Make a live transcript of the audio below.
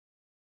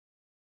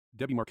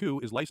Debbie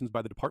Marcoux is licensed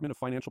by the Department of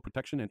Financial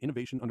Protection and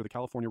Innovation under the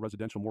California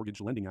Residential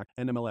Mortgage Lending Act,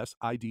 NMLS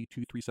ID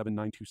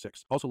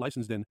 237926. Also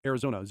licensed in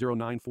Arizona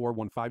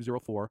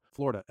 0941504,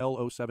 Florida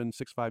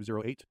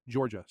L076508,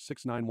 Georgia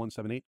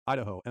 69178,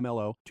 Idaho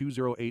MLO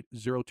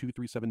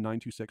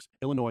 208023796,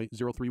 Illinois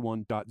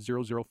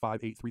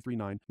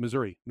 031.0058339,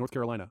 Missouri, North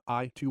Carolina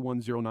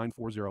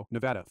I210940,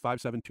 Nevada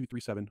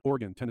 57237,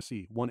 Oregon,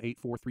 Tennessee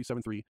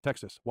 184373,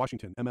 Texas,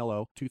 Washington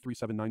MLO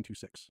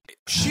 237926.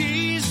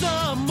 She's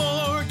a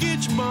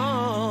mortgage mom.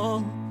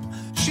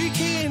 She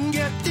can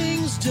get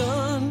things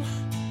done.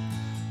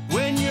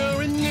 When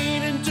you're in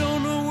need and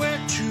don't know where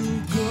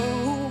to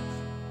go,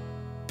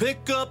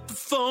 pick up the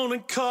phone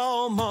and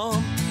call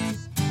Mom.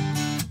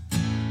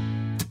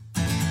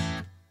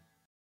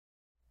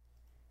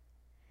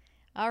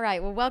 All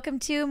right. Well, welcome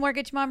to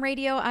Mortgage Mom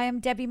Radio. I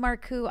am Debbie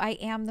Marcoux. I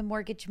am the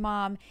Mortgage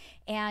Mom,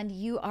 and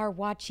you are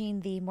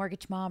watching the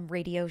Mortgage Mom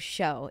Radio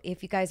show.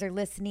 If you guys are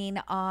listening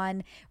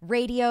on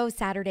radio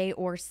Saturday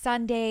or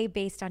Sunday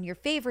based on your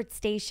favorite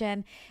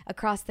station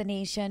across the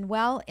nation,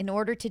 well, in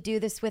order to do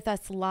this with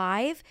us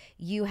live,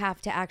 you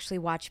have to actually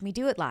watch me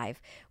do it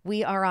live.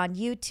 We are on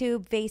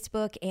YouTube,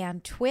 Facebook,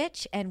 and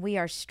Twitch, and we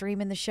are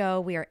streaming the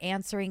show. We are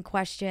answering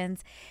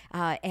questions,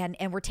 and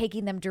we're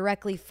taking them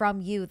directly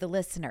from you, the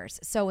listeners.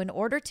 So in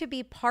order to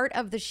be part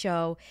of the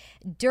show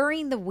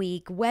during the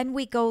week when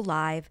we go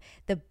live,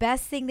 the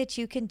best thing that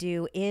you can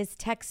do is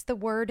text the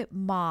word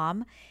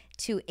MOM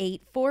to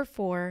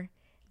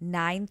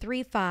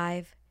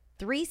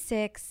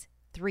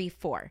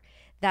 844-935-3634.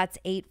 That's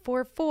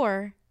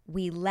 844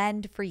 We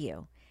Lend for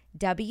You.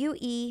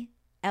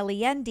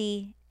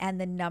 WELEND and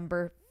the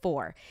number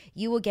 4.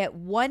 You will get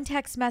one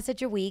text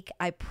message a week.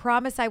 I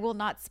promise I will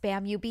not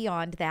spam you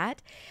beyond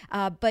that,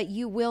 but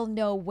you will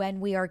know when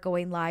we are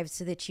going live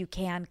so that you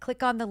can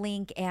click on the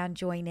link and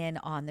join in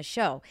on the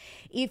show.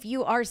 If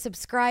you are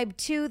subscribed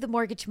to the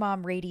Mortgage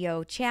Mom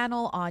Radio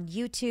channel on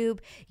YouTube,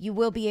 you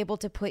will be able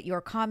to put your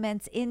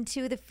comments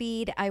into the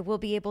feed. I will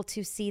be able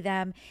to see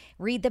them,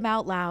 read them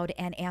out loud,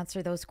 and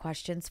answer those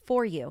questions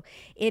for you.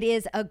 It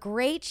is a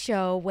great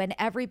show when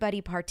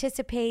everybody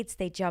participates.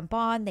 They jump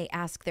on, they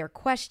ask their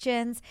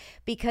questions,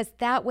 because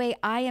that way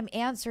I am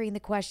answering the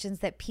questions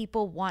that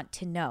people want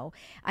to know.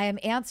 I am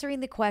answering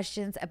the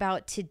questions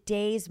about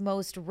today's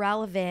most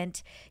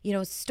relevant,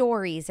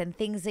 stories and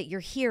things that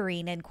you're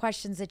hearing and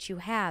questions that you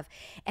have.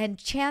 And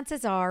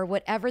chances are,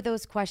 whatever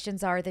those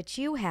questions are that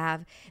you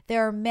have,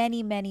 there are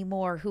many, many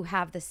more who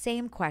have the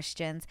same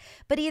questions,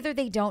 but either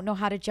they don't know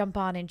how to jump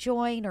on and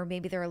join, or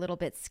maybe they're a little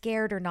bit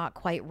scared or not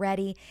quite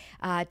ready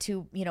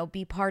to,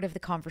 be part of the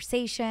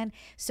conversation.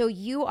 So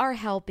you are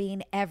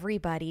helping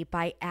everybody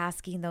by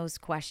asking those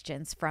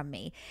questions from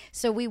me.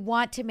 So we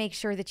want to make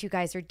sure that you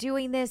guys are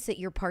doing this, that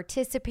you're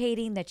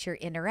participating, that you're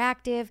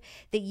interactive,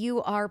 that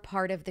you are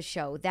part of the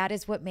show. That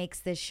is what makes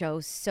this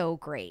show so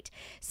great.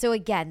 So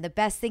again, the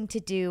best thing to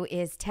do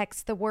is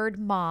text the word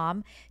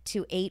MOM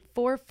to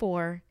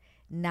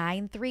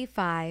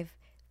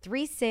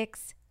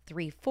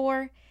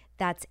 844-935-3634.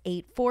 That's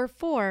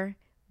 844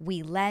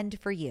 We Lend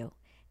for You.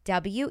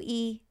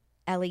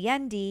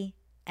 WELEND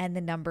and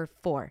the number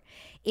 4.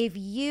 If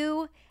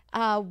you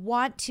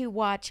want to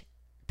watch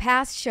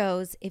past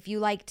shows, if you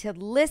like to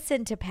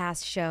listen to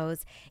past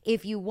shows,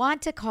 if you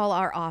want to call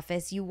our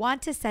office, you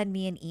want to send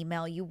me an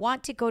email, you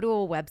want to go to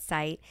a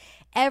website,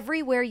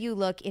 everywhere you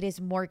look, it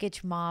is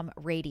Mortgage Mom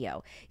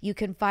Radio. You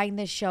can find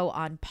this show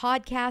on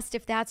podcast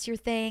if that's your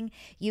thing.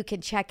 You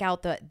can check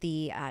out the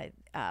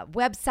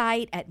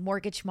website at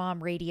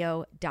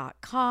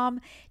mortgagemomradio.com.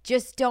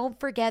 Just don't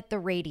forget the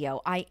radio.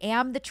 I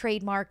am the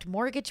trademarked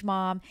Mortgage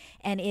Mom,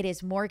 and it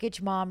is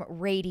Mortgage Mom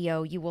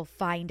Radio. You will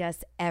find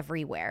us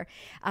everywhere.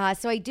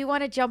 So I do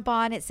want to jump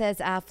on. It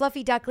says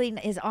Fluffy Duckling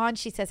is on.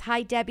 She says,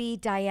 hi, Debbie.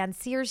 Diane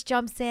Sears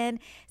jumps in,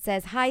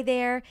 says, hi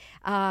there.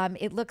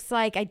 It looks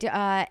like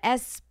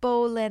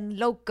Espolen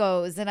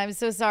Locos, and I'm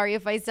so sorry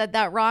if I said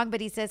that wrong, but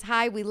he says,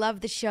 hi, we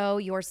love the show.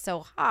 You're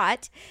so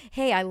hot.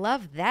 Hey, I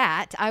love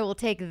that. I will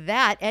take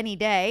that any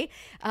day.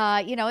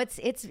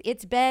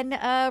 It's been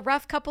a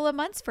rough couple of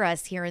months for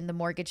us here in the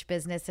mortgage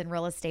business and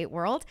real estate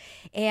world,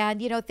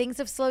 and things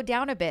have slowed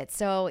down a bit.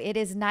 So it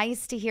is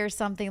nice to hear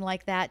something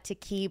like that to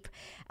keep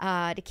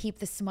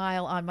the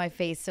smile on my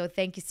face. So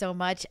thank you so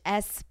much,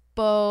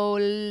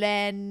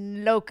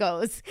 Polen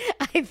Locos.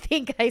 I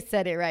think I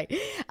said it right.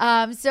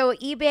 So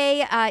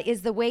eBay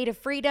is the way to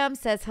freedom,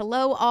 says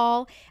hello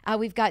all.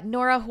 We've got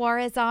Nora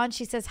Juarez on.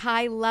 She says,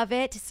 hi, love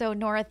it. So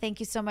Nora, thank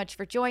you so much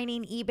for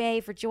joining.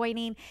 eBay for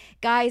joining.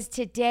 Guys,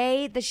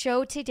 the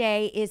show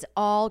today is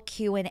all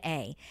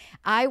Q&A.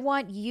 I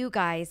want you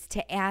guys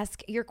to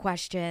ask your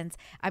questions.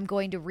 I'm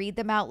going to read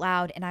them out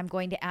loud and I'm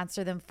going to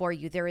answer them for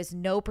you. There is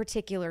no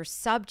particular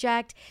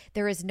subject.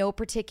 There is no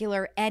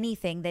particular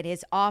anything that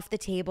is off the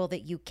table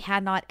that you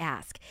cannot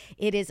ask.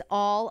 It is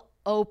all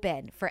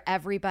open for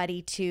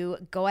everybody to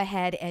go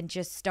ahead and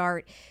just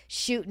start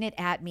shooting it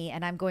at me,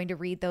 and I'm going to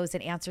read those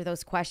and answer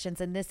those questions.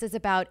 And this is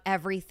about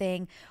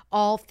everything,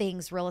 all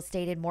things real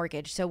estate and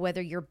mortgage. So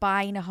whether you're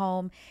buying a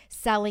home,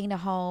 selling a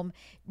home,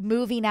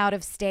 moving out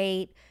of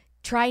state,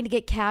 trying to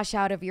get cash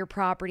out of your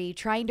property,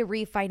 trying to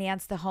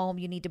refinance the home.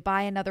 You need to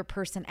buy another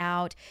person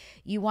out.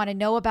 You want to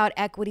know about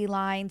equity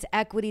lines,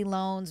 equity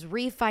loans,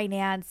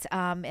 refinance,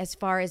 as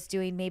far as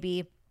doing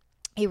maybe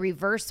a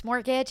reverse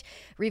mortgage.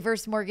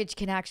 Reverse mortgage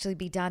can actually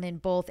be done in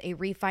both a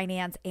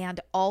refinance and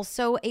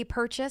also a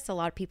purchase. A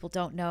lot of people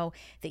don't know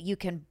that you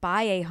can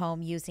buy a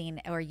home using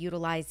or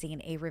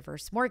utilizing a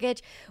reverse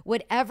mortgage.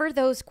 Whatever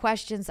those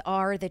questions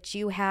are that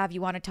you have,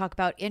 you want to talk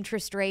about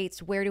interest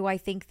rates, where do I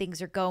think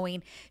things are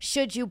going?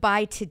 Should you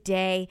buy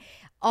today?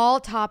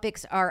 All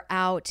topics are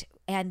out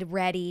and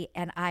ready,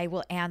 and I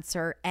will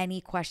answer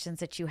any questions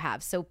that you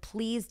have. So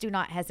please do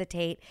not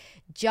hesitate.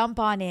 Jump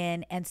on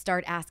in and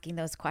start asking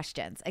those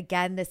questions.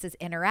 Again, this is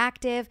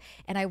interactive,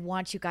 and I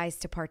want you guys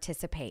to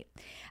participate.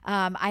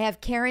 I have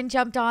Karen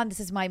jumped on.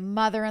 This is my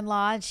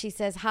mother-in-law. She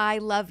says, hi,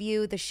 love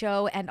you, the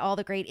show, and all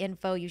the great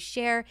info you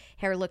share.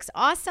 Hair looks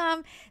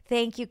awesome.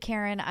 Thank you,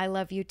 Karen. I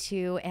love you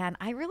too. And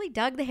I really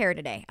dug the hair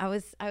today. I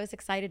was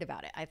excited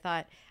about it. I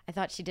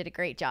thought she did a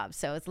great job.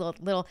 So it's a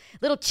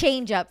little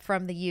change up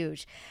from the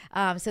huge.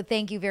 So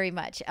thank you very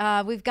much.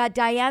 We've got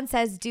Diane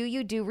says, do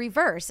you do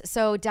reverse?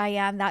 So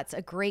Diane, that's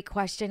a great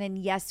question. And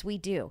yes, we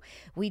do.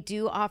 We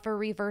do offer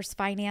reverse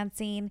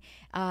financing.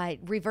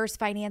 Reverse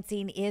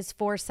financing is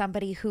for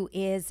somebody who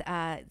is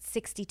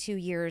 62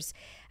 years.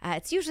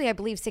 It's usually, I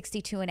believe,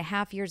 62 and a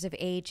half years of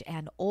age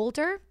and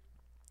older.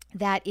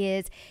 That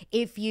is,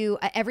 if you,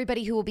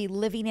 everybody who will be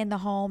living in the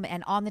home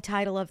and on the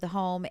title of the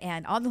home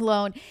and on the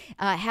loan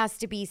has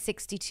to be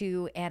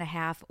 62 and a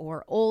half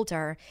or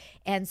older.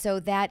 And so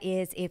that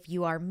is if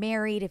you are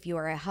married, if you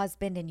are a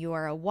husband and you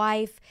are a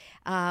wife,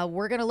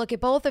 we're going to look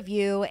at both of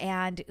you,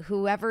 and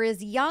whoever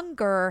is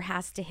younger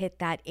has to hit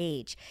that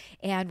age.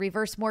 And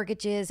reverse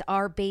mortgages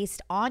are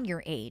based on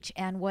your age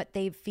and what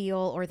they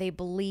feel or they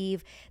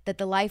believe that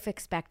the life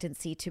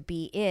expectancy to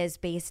be is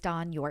based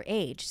on your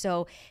age.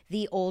 So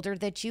the older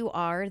that you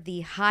are,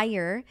 the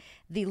higher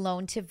the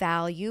loan to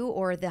value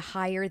or the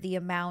higher the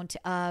amount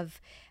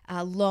of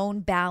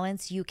loan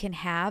balance you can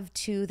have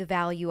to the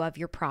value of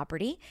your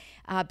property,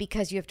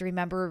 because you have to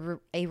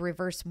remember a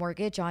reverse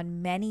mortgage,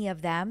 on many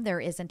of them, there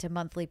isn't a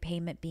monthly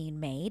payment being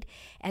made.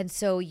 And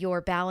so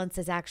your balance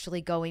is actually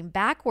going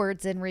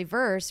backwards in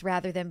reverse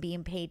rather than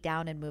being paid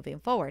down and moving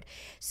forward.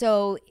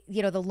 So,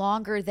 the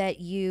longer that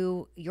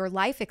your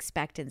life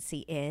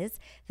expectancy is,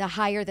 the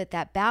higher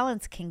that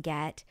balance can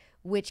get,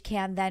 which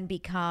can then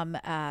become,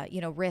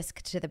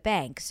 risk to the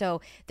bank.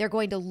 So they're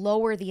going to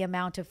lower the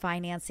amount of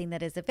financing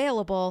that is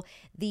available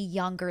the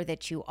younger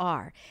that you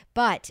are.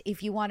 But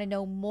if you want to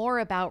know more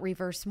about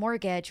reverse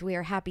mortgage, we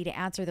are happy to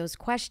answer those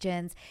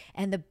questions.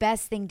 And the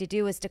best thing to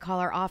do is to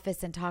call our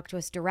office and talk to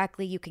us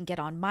directly. You can get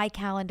on my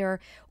calendar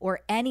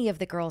or any of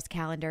the girls'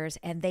 calendars,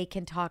 and they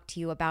can talk to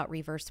you about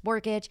reverse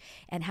mortgage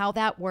and how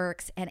that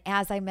works. And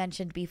as I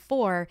mentioned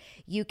before,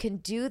 you can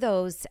do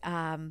those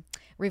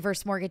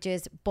reverse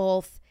mortgages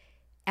both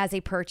as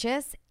a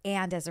purchase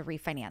and as a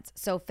refinance.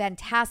 So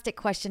fantastic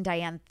question,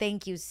 Diane.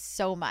 Thank you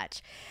so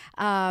much.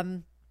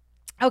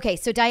 Okay,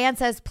 so Diane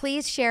says,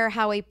 please share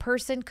how a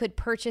person could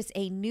purchase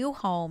a new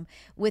home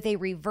with a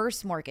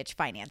reverse mortgage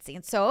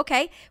financing. So,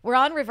 okay, we're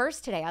on reverse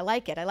today. I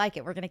like it.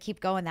 We're going to keep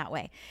going that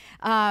way.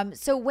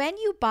 So when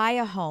you buy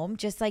a home,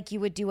 just like you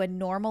would do a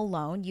normal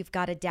loan, you've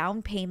got a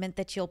down payment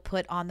that you'll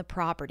put on the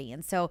property.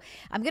 And so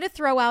I'm going to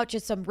throw out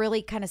just some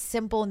really kind of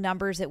simple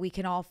numbers that we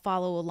can all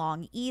follow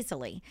along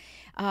easily.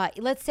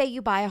 Let's say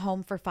you buy a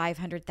home for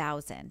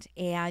 $500,000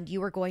 and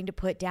you are going to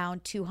put down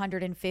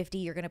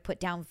 $250,000. You're going to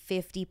put down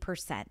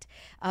 50%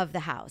 of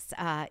the house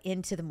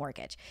into the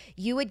mortgage.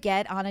 You would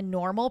get, on a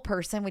normal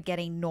person, would get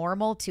a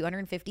normal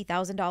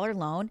 $250,000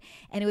 loan,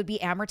 and it would be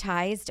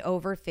amortized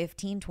over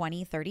 15,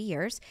 20, 30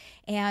 years.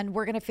 And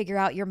we're going to figure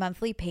out your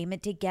monthly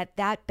payment to get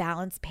that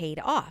balance paid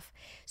off.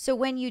 So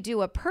when you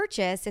do a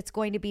purchase, it's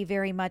going to be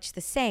very much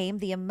the same.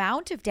 The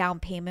amount of down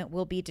payment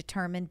will be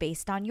determined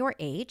based on your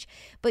age,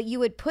 but you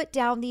would put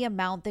down the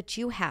amount that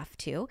you have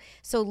to.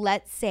 So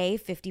let's say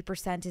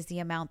 50% is the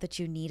amount that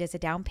you need as a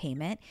down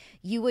payment.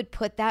 You would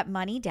put that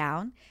money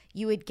down.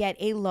 You would get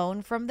a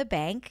loan from the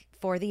bank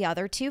for the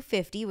other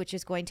 $250,000, which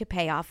is going to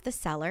pay off the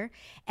seller.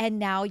 And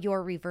now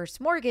your reverse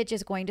mortgage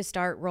is going to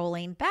start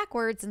rolling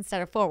backwards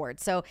instead of forward.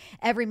 So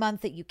every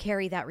month that you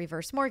carry that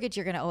reverse mortgage,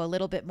 you're going to owe a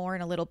little bit more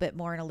and a little bit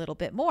more and a little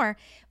bit more.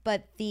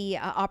 But the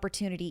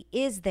opportunity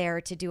is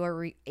there to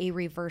do a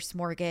reverse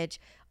mortgage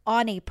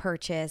on a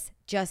purchase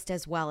just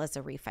as well as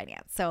a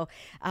refinance. So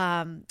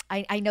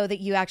I know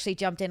that you actually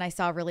jumped in. I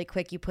saw really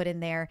quick you put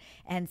in there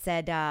and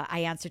said, I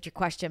answered your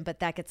question, but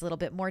that gets a little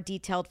bit more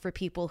detailed for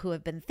people who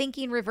have been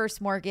thinking reverse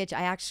mortgage.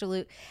 I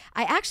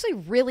actually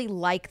really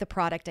like the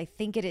product. I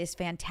think it is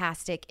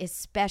fantastic,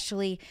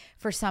 especially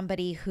for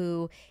somebody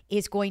who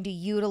is going to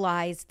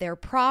utilize their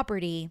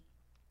property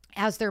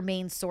as their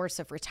main source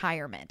of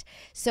retirement.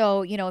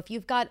 So, if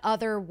you've got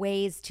other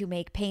ways to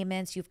make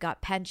payments, you've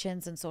got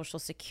pensions and Social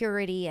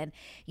Security and,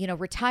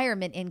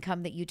 retirement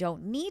income that you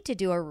don't need to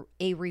do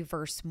a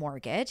reverse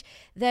mortgage,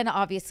 then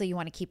obviously you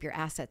want to keep your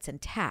assets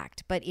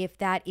intact. But if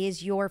that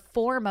is your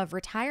form of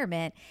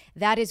retirement,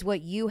 that is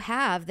what you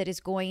have that is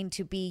going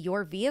to be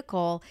your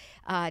vehicle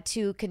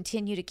to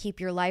continue to keep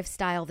your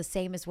lifestyle the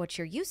same as what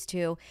you're used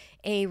to,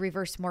 a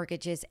reverse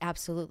mortgage is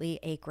absolutely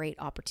a great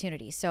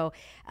opportunity. So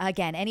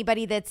again,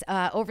 anybody that's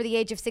over the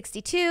age of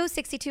 62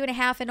 and a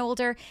half and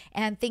older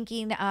and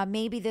thinking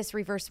maybe this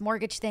reverse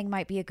mortgage thing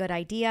might be a good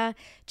idea,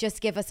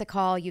 just give us a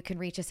call. You can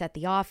reach us at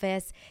the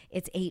office.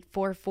 It's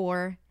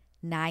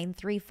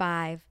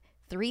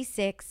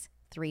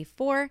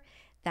 844-935-3634.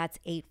 That's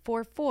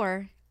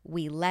 844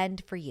 We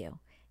Lend for You.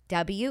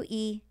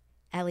 WELEND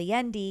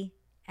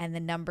and the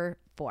number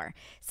 4.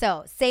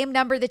 So same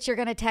number that you're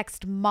going to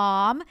text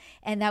mom,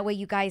 and that way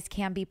you guys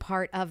can be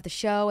part of the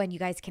show and you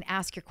guys can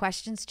ask your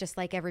questions just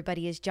like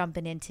everybody is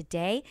jumping in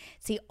today.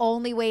 It's the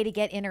only way to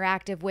get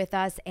interactive with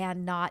us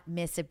and not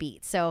miss a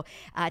beat. So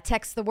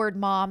text the word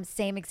mom,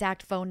 same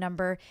exact phone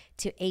number,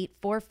 to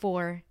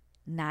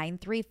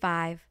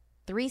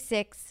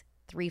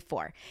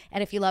 844-935-3634.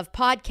 And if you love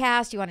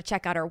podcasts, you want to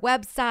check out our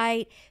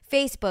website,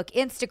 Facebook,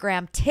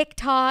 Instagram,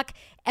 TikTok,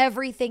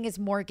 everything is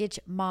Mortgage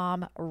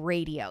Mom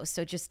Radio.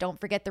 So just don't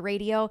forget the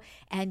radio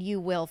and you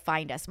will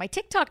find us. My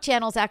TikTok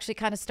channel is actually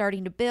kind of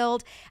starting to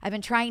build. I've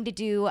been trying to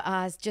do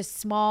just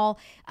small,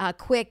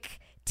 quick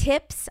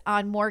tips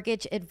on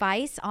mortgage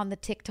advice on the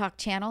TikTok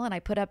channel, and I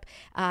put up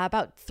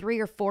about 3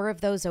 or 4 of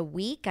those a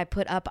week. I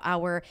put up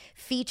our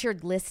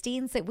featured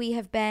listings that we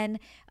have been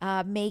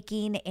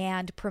making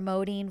and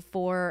promoting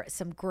for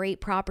some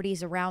great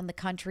properties around the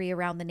country,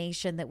 around the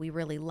nation that we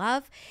really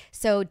love.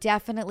 So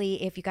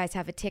definitely, if you guys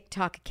have a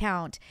TikTok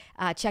account,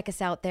 check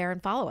us out there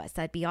and follow us.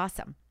 That'd be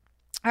awesome.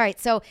 All right,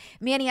 so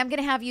Manny, I'm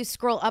going to have you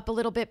scroll up a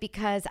little bit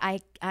because I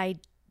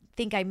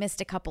think I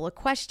missed a couple of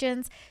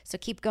questions. So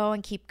keep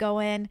going.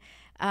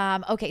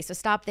 Okay, so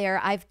stop there.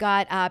 I've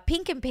got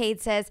Pink and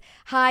Paid says,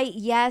 hi,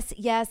 yes,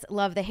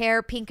 love the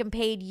hair. Pink and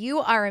Paid, you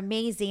are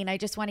amazing. I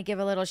just want to give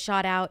a little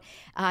shout out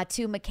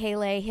to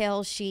Michaela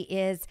Hill. She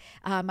is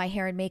my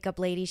hair and makeup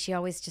lady. She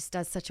always just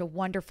does such a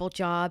wonderful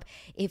job.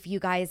 If you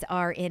guys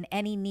are in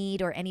any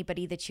need or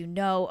anybody that you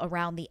know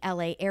around the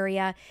LA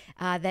area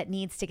that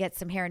needs to get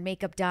some hair and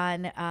makeup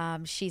done,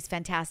 she's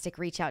fantastic.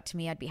 Reach out to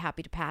me. I'd be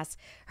happy to pass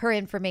her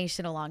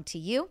information along to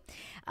you.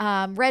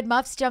 Red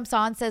Muffs jumps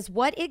on, says,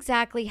 what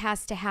exactly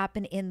has to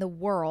happen in the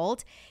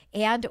world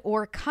and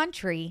or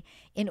country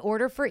in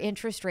order for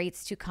interest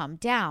rates to come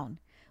down?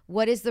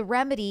 What is the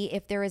remedy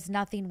if there is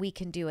nothing we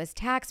can do as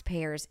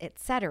taxpayers,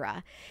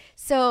 etc.?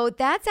 So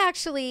that's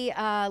actually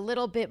a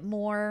little bit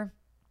more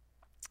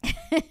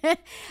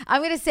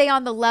I'm going to say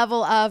on the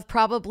level of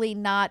probably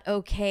not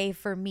okay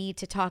for me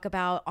to talk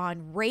about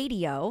on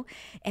radio.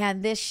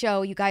 And this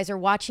show, you guys are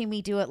watching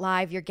me do it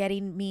live. You're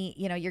getting me,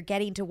 you're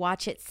getting to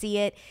watch it, see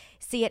it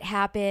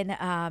happen.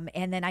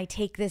 And then I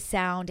take this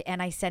sound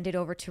and I send it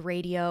over to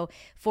radio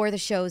for the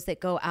shows that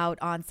go out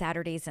on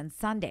Saturdays and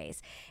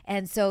Sundays.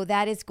 And so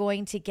that is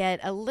going to get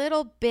a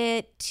little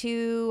bit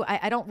too,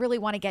 I don't really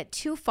want to get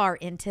too far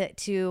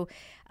into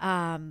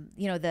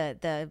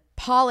the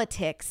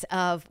politics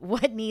of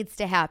what needs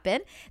to happen.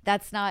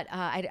 That's not,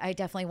 I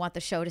definitely want the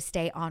show to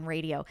stay on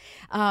radio.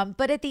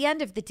 But at the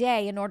end of the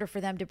day, in order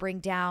for them to bring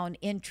down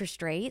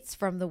interest rates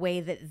from the way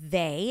that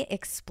they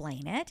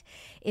explain it,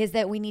 is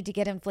that we need to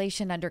get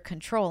inflation under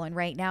control. And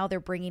right now they're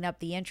bringing up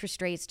the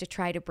interest rates to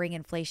try to bring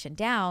inflation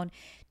down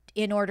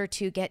in order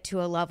to get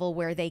to a level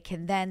where they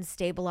can then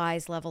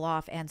stabilize, level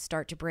off, and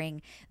start to bring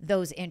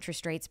those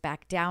interest rates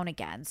back down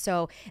again.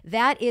 So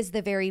that is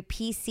the very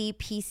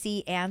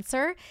PC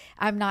answer.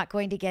 I'm not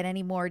going to get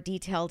any more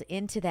detailed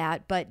into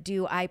that, but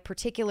do I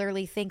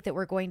particularly think that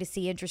we're going to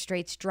see interest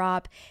rates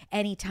drop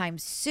anytime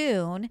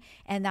soon?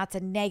 And that's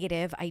a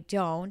negative. I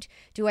don't.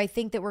 Do I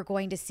think that we're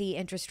going to see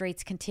interest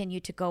rates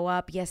continue to go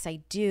up? Yes, I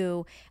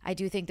do. I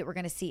do think that we're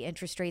going to see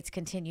interest rates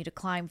continue to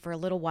climb for a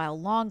little while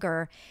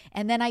longer.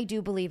 And then I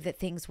do believe that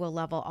things will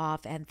level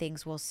off and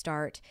things will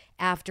start,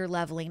 after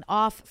leveling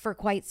off for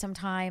quite some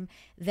time,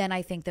 then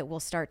I think that we'll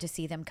start to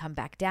see them come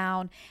back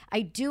down.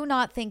 I do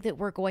not think that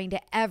we're going to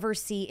ever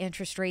see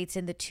interest rates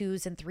in the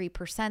 2s and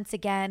 3%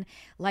 again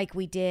like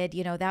we did.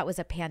 That was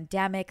a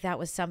pandemic. That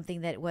was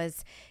something that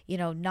was,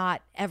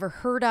 not ever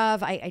heard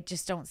of. I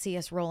just don't see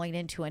us rolling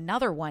into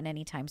another one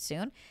anytime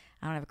soon.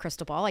 I don't have a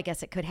crystal ball. I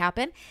guess it could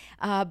happen.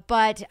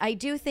 But I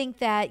do think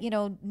that,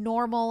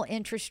 normal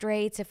interest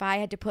rates, if I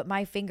had to put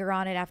my finger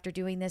on it after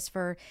doing this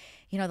for,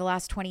 the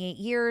last 28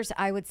 years,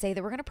 I would say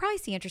that we're going to probably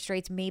see interest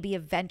rates maybe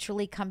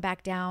eventually come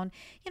back down,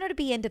 to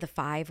be into the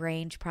 5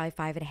 range, probably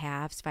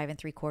 5.5, 5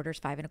 3/4,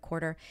 5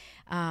 1/4.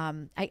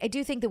 I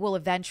do think that we'll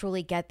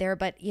eventually get there,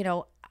 but,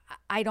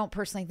 I don't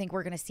personally think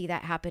we're going to see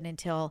that happen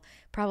until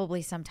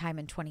probably sometime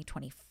in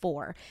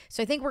 2024.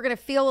 So I think we're going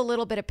to feel a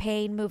little bit of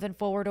pain moving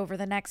forward over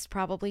the next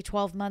probably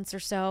 12 months or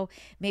so,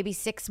 maybe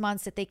 6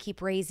 months that they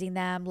keep raising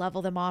them,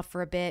 level them off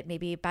for a bit.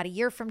 Maybe about a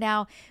year from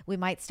now, we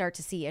might start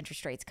to see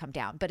interest rates come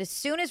down. But as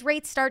soon as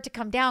rates start to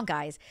come down,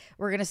 guys,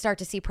 we're going to start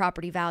to see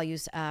property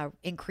values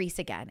increase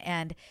again.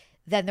 And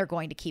then they're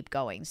going to keep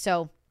going.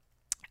 So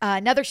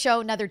another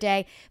show, another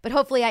day, but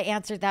hopefully I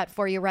answered that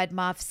for you, Red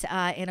Muffs,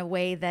 in a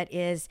way that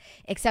is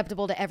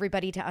acceptable to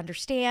everybody to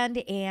understand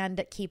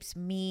and keeps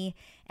me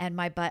and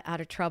my butt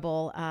out of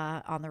trouble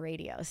on the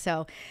radio.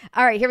 So,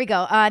 all right, here we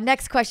go.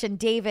 Next question.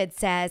 David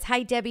says,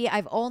 hi, Debbie.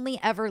 I've only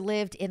ever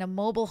lived in a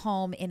mobile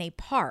home in a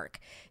park.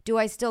 Do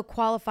I still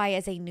qualify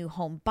as a new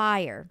home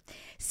buyer?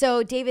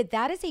 So, David,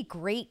 that is a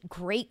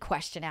great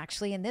question,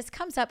 actually, and this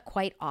comes up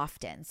quite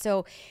often.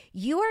 So,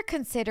 you are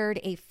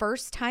considered a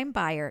first-time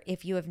buyer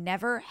if you have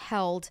never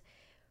held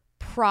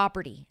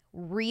property,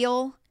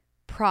 real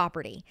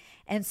property.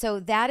 And so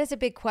that is a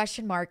big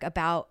question mark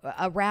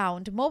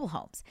around mobile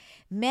homes.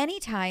 Many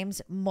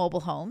times mobile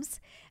homes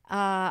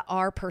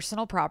are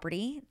personal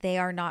property. They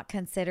are not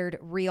considered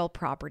real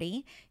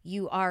property.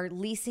 You are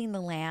leasing the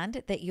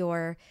land that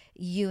your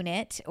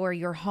unit or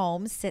your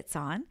home sits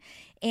on,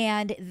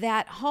 and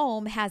that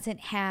home hasn't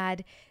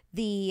had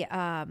the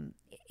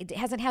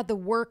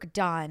work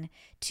done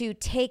to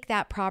take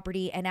that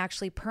property and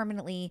actually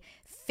permanently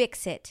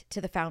fix it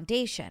to the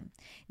foundation.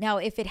 Now,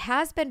 if it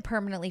has been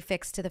permanently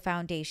fixed to the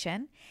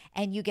foundation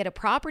and you get a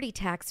property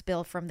tax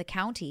bill from the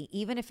county,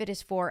 even if it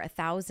is for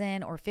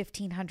 $1,000 or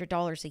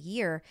 $1,500 a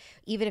year,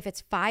 even if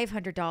it's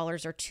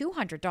 $500 or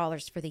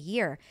 $200 for the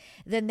year,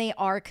 then they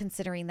are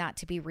considering that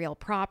to be real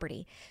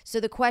property. So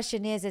the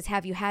question is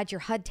have you had your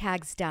HUD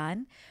tags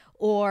done,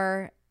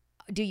 or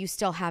do you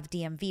still have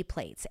DMV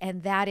plates?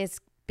 And that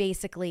is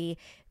basically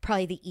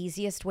probably the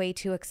easiest way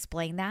to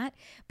explain that.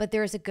 But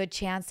there's a good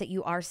chance that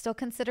you are still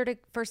considered a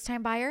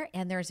first-time buyer,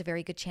 and there's a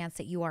very good chance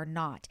that you are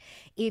not.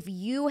 If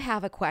you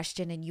have a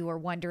question and you are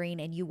wondering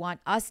and you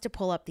want us to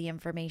pull up the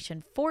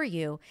information for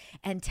you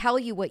and tell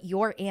you what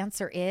your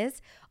answer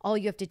is, all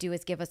you have to do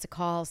is give us a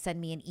call,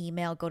 send me an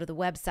email, go to the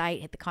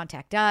website, hit the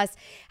contact us.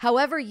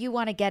 However you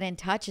want to get in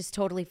touch is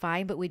totally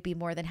fine, but we'd be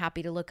more than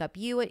happy to look up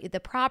you, the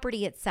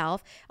property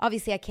itself.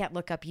 Obviously, I can't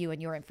look up you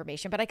and your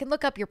information, but I can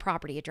look up your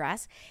property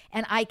address,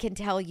 and I can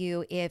tell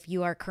you if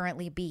you are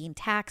currently being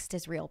taxed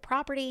as real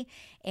property,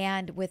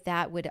 and with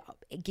that would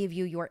give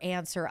you your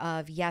answer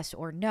of yes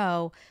or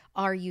no.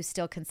 Are you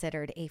still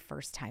considered a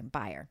first-time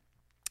buyer?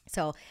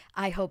 So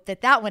I hope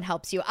that one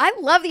helps you. I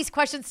love these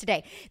questions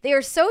today. They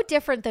are so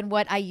different than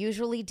what I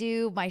usually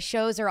do. My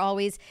shows are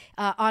always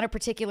on a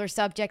particular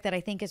subject that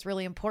I think is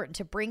really important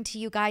to bring to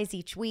you guys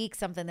each week,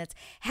 something that's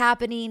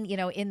happening,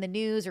 in the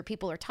news or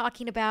people are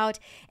talking about.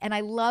 And I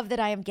love that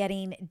I am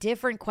getting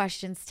different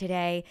questions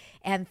today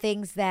and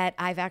things that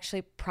I've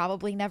actually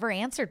probably never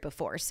answered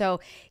before. So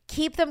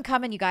keep them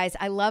coming, you guys.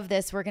 I love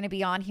this. We're going to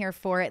be on here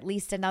for at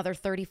least another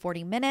 30,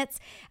 40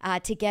 minutes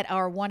to get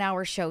our 1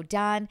 hour show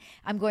done.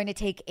 I'm going to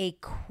take a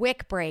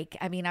quick break.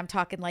 I mean, I'm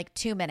talking like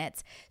 2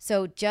 minutes.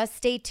 So just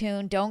stay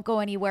tuned. Don't go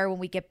anywhere. When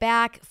we get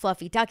back,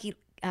 Fluffy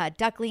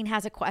Duckling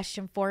has a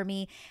question for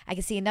me. I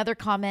can see another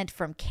comment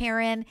from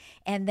Karen,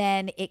 and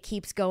then it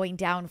keeps going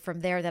down from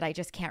there that I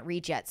just can't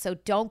read yet. So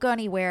don't go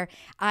anywhere.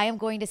 I am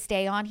going to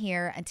stay on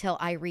here until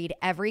I read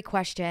every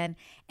question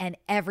and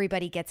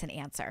everybody gets an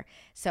answer.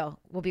 So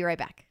we'll be right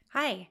back.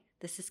 Hi,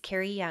 this is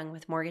Carrie Young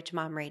with Mortgage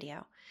Mom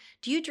Radio.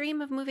 Do you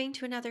dream of moving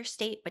to another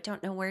state but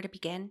don't know where to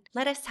begin?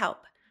 Let us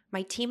help.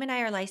 My team and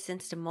I are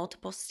licensed in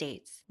multiple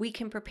states. We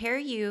can prepare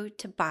you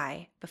to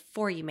buy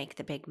before you make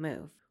the big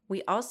move.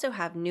 We also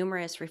have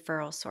numerous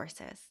referral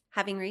sources.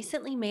 Having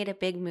recently made a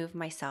big move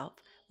myself,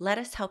 let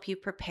us help you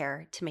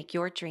prepare to make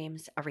your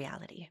dreams a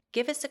reality.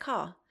 Give us a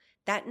call.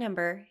 That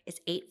number is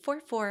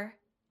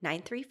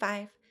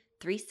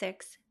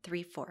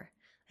 844-935-3634.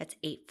 That's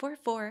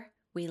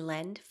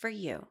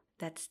 844-WE-LEND-FOR-YOU.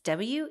 That's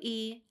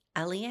WELEND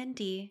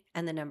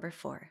and the number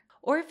 4.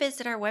 Or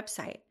visit our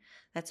website.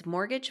 That's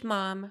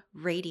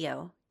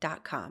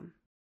mortgagemomradio.com.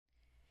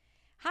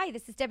 Hi,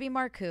 this is Debbie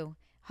Marcoux,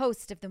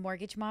 host of the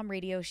Mortgage Mom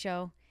Radio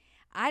Show.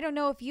 I don't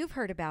know if you've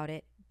heard about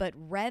it, but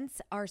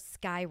rents are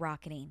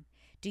skyrocketing.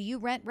 Do you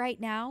rent right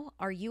now?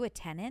 Are you a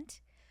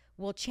tenant?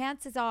 Well,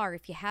 chances are,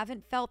 if you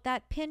haven't felt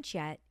that pinch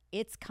yet,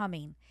 it's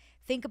coming.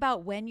 Think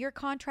about when your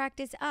contract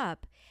is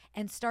up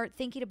and start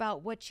thinking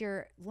about what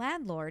your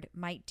landlord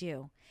might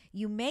do.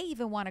 You may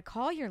even want to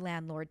call your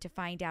landlord to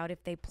find out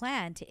if they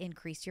plan to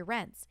increase your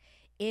rents.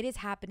 It is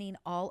happening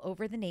all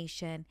over the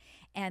nation,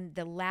 and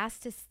the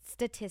last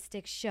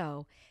statistics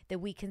show that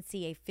we can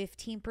see a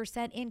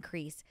 15%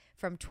 increase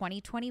from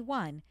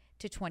 2021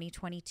 to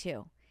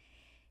 2022.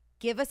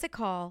 Give us a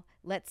call.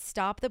 Let's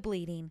stop the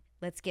bleeding.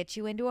 Let's get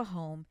you into a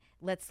home.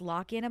 Let's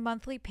lock in a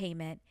monthly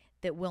payment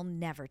that will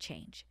never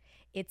change.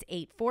 It's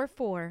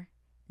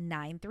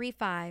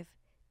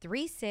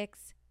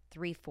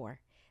 844-935-3634.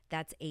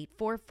 That's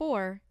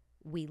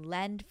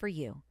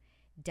 844-WE-LEND-FOR-YOU.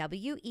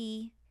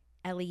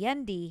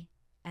 WELEND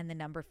and the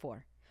number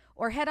 4.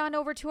 or head on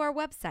over to our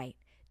website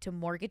to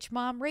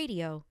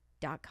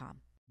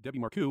mortgagemomradio.com. Debbie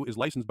Marcoux is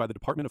licensed by the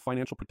Department of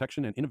Financial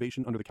Protection and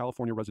Innovation under the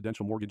California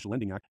Residential Mortgage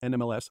Lending Act,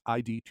 NMLS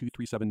ID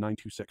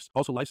 237926.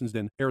 Also licensed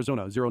in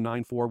Arizona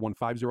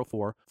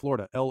 0941504,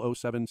 Florida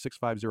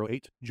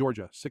L076508,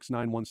 Georgia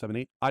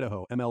 69178,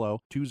 Idaho MLO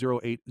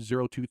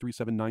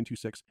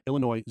 20802379926,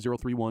 Illinois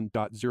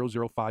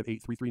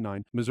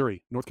 031.0058339,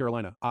 Missouri, North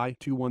Carolina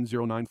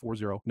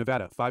I210940,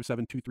 Nevada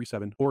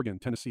 57237, Oregon,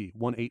 Tennessee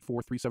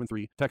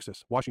 184373,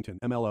 Texas, Washington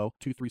MLO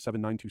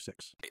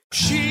 237926.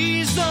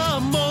 She's the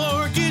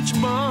mortgage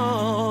mom.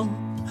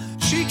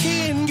 She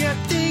can get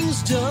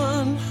things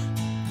done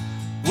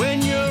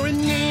when you're in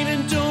need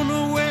and don't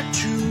know where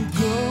to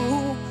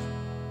go.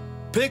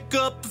 Pick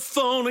up the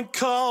phone and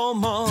call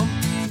Mom.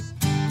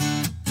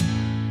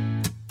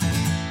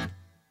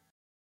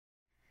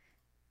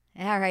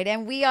 All right,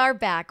 and we are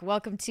back.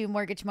 Welcome to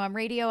Mortgage Mom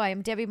Radio. I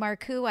am Debbie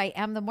Marcoux. I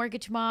am the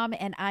Mortgage Mom,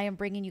 and I am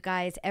bringing you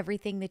guys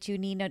everything that you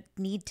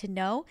need to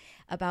know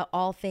about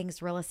all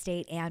things real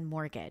estate and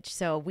mortgage.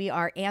 So we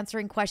are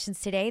answering questions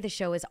today. The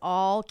show is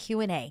all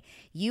Q&A.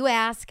 You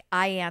ask,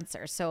 I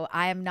answer. So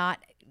I am not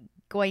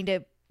going to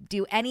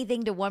do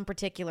anything to one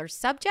particular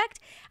subject.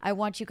 I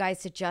want you guys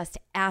to just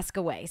ask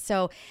away.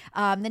 So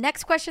the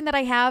next question that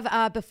I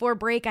have before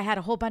break, I had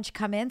a whole bunch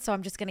come in, so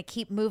I'm just going to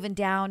keep moving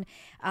down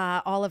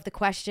all of the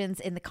questions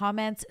in the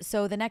comments.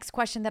 So the next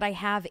question that I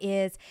have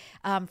is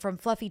from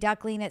Fluffy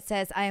Duckling. It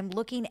says, I am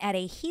looking at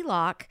a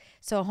HELOC,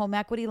 so a home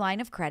equity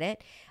line of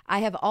credit. I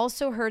have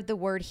also heard the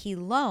word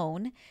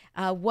HELOAN.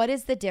 What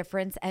is the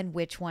difference and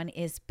which one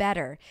is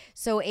better?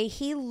 So a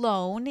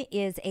HELOAN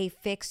is a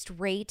fixed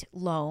rate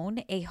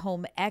loan. A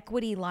home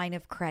equity line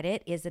of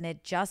credit is an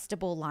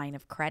adjustable line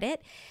of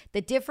credit.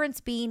 The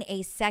difference being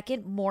a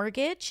second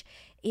mortgage,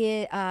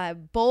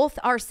 both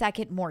are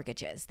second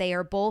mortgages. They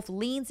are both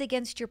liens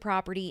against your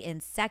property in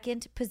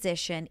second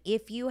position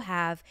if you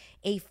have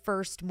a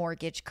first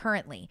mortgage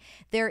currently.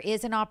 There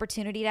is an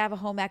opportunity to have a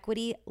home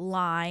equity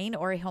line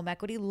or a home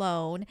equity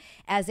loan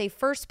as a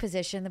first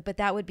position, but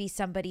that would be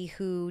somebody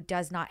who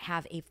does not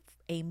have a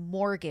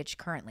mortgage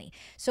currently.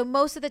 So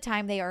most of the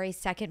time they are a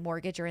second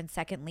mortgage or in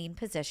second lien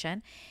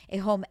position. A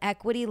home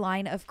equity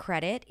line of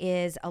credit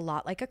is a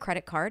lot like a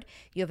credit card.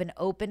 You have an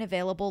open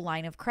available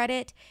line of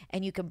credit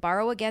and you can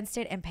borrow against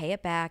it and pay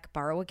it back,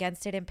 borrow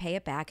against it and pay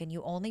it back, and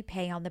you only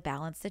pay on the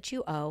balance that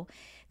you owe.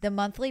 The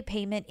monthly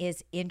payment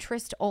is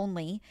interest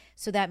only.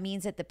 So that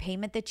means that the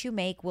payment that you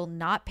make will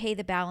not pay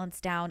the balance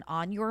down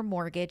on your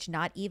mortgage,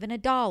 not even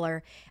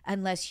 $1,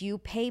 unless you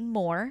pay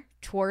more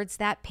towards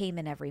that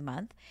payment every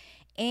month.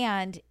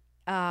 And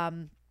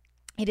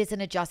it is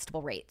an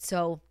adjustable rate.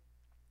 So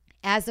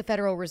as the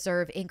Federal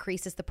Reserve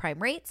increases the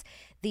prime rates,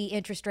 the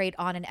interest rate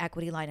on an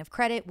equity line of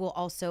credit will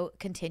also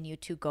continue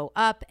to go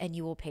up, and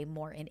you will pay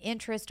more in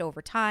interest over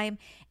time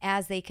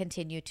as they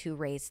continue to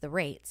raise the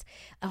rates.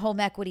 A home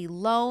equity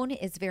loan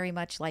is very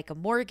much like a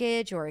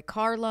mortgage or a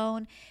car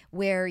loan,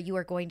 where you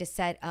are going to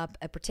set up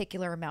a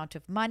particular amount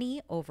of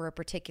money over a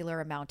particular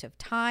amount of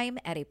time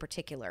at a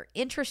particular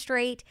interest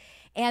rate,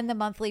 and the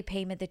monthly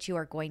payment that you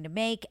are going to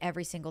make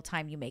every single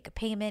time you make a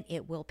payment,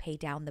 it will pay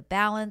down the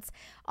balance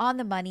on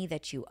the money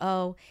that you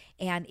owe.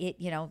 And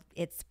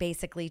it's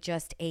basically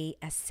just a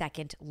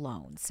second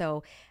loan.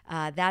 So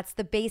that's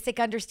the basic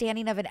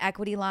understanding of an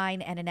equity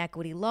line and an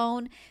equity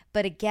loan.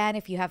 But again,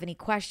 if you have any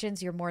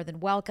questions, you're more than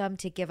welcome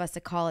to give us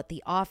a call at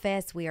the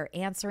office. We are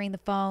answering the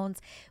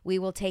phones. We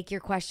will take your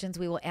questions.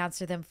 We will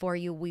answer them for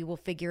you. We will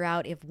figure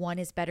out if one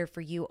is better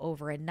for you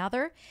over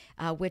another,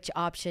 which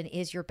option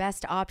is your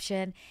best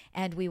option,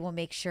 and we will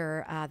make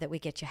sure that we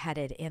get you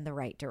headed in the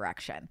right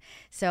direction.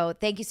 So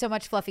thank you so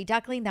much, Fluffy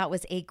Duckling. That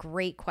was a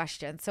great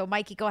question. So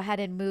Mikey, go ahead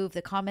and move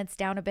the comments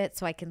down a bit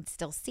so I can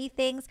still see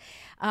things.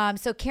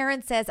 So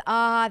Karen says,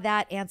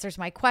 that answers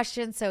my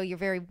question. So you're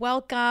very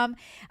welcome.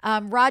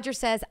 Roger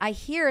says, I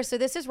hear, so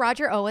this is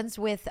Roger Owens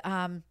with,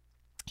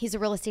 he's a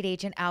real estate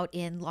agent out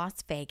in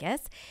Las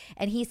Vegas.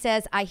 And he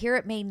says, I hear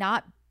it may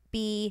not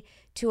be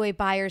to a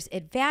buyer's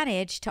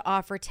advantage to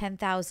offer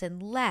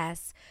 $10,000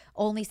 less,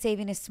 only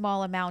saving a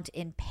small amount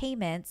in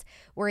payments,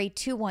 where a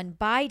 2-1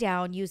 buy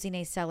down using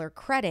a seller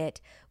credit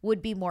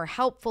would be more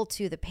helpful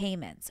to the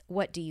payments.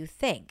 What do you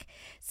think?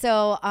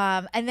 So,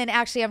 and then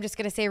actually, I'm just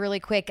going to say really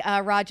quick,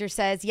 Roger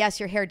says, yes,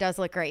 your hair does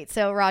look great.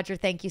 So Roger,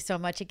 thank you so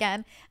much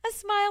again. A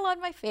smile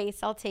on my face.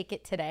 I'll take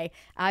it today.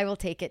 I will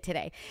take it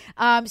today.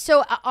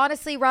 So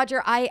honestly,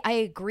 Roger, I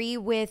agree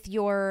with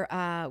your,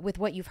 with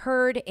what you've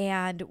heard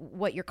and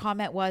what your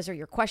comment was or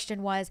your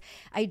question was.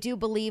 I do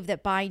believe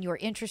that buying your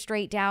interest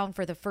rate down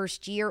for the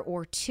first year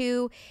or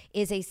two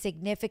is a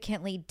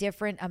significantly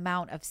different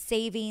amount of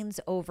savings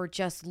over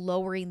just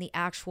lowering the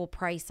actual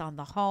price on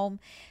the home.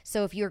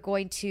 So if you're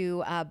going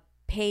to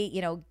pay,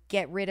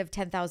 get rid of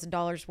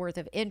 $10,000 worth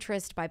of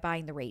interest by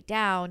buying the rate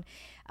down,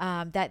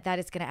 that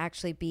is going to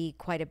actually be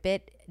quite a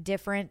bit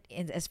different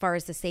as far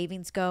as the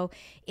savings go.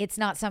 It's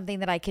not something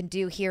that I can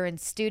do here in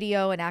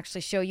studio and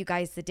actually show you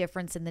guys the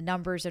difference in the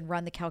numbers and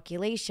run the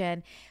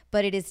calculation,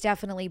 but it is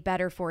definitely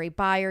better for a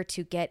buyer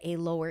to get a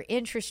lower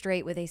interest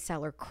rate with a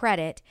seller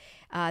credit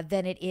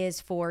than it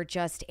is for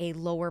just a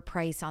lower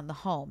price on the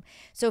home.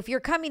 So if you're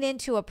coming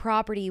into a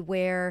property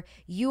where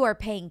you are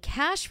paying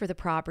cash for the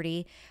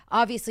property,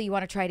 obviously you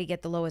want to try to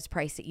get the lowest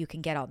price that you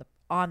can get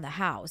on the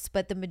house.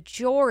 But the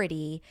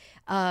majority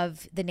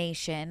of the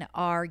nation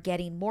are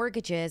getting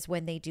mortgages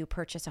when they do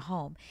purchase a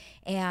home.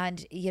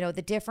 And,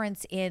 the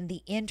difference in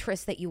the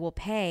interest that you will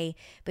pay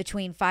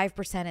between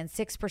 5% and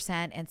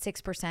 6% and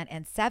 6%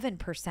 and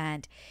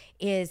 7%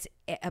 is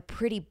a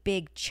pretty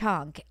big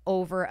chunk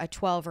over a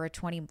 12 or a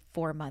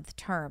 24 month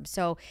term.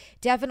 So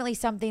definitely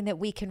something that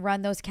we can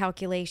run those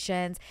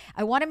calculations.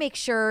 I want to make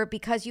sure,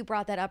 because you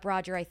brought that up,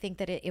 Roger, I think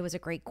that it was a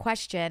great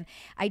question.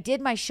 I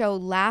did my show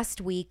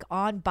last week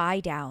on buy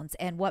downs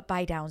and what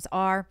buy downs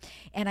are.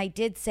 And I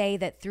did say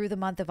that through the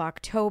month of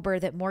October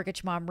that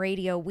Mortgage Mom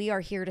Radio, we are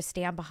here to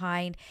stand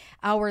behind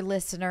our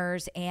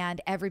listeners and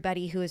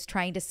everybody who is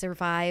trying to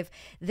survive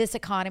this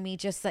economy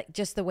just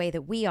the way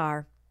that we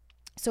are.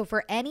 So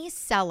for any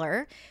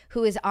seller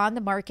who is on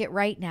the market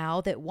right now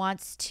that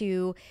wants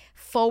to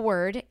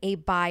forward a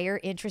buyer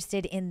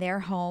interested in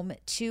their home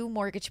to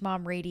Mortgage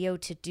Mom Radio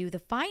to do the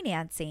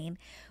financing,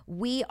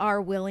 we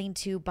are willing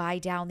to buy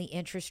down the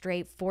interest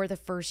rate for the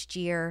first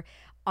year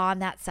on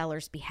that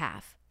seller's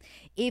behalf.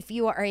 If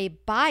you are a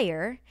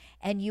buyer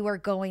and you are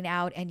going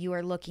out and you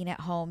are looking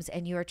at homes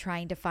and you are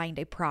trying to find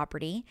a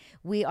property,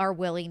 we are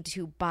willing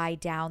to buy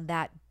down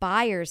that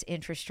buyer's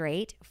interest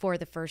rate for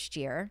the first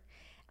year.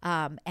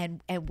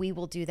 And we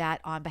will do that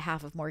on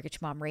behalf of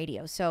Mortgage Mom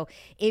Radio. So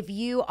if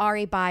you are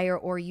a buyer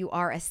or you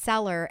are a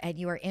seller and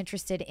you are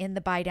interested in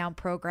the buy down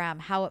program,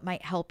 how it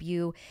might help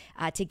you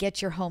to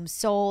get your home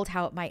sold,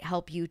 how it might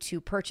help you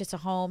to purchase a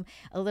home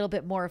a little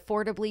bit more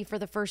affordably for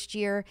the first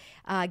year,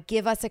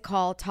 give us a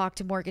call, talk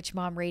to Mortgage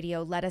Mom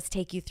Radio. Let us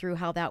take you through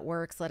how that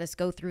works. Let us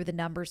go through the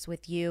numbers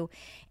with you.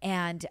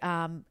 And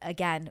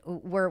again,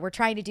 we're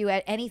trying to do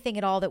anything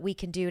at all that we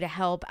can do to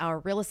help our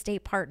real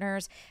estate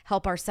partners,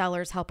 help our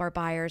sellers, help our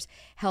buyers,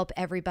 help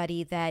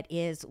everybody that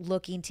is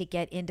looking to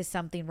get into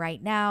something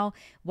right now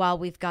while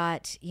we've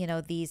got,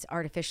 these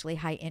artificially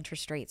high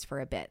interest rates for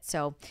a bit.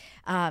 So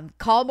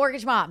call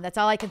Mortgage Mom. That's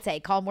all I can say.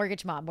 Call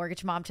Mortgage Mom.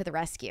 Mortgage Mom to the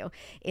rescue.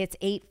 It's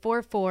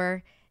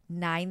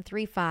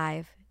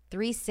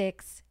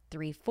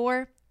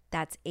 844-935-3634.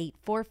 That's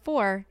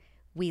 844.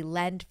 We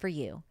lend for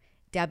you.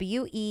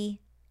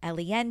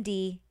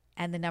 WELEND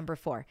and the number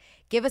 4.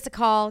 Give us a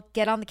call,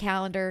 get on the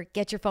calendar,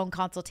 get your phone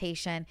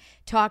consultation,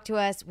 talk to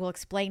us. We'll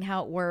explain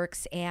how it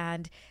works,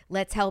 and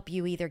let's help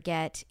you either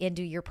get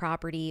into your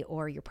property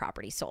or your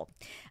property sold.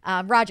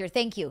 Roger,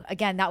 thank you.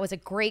 Again, that was a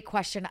great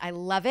question. I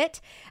love it.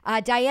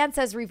 Diane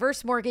says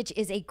reverse mortgage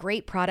is a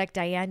great product.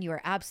 Diane, you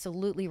are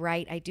absolutely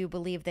right. I do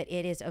believe that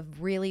it is a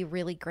really,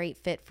 really great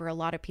fit for a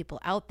lot of people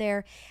out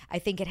there. I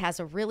think it has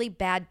a really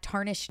bad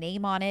tarnished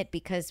name on it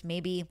because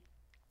maybe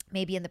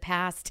in the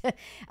past,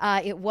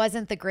 it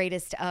wasn't the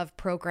greatest of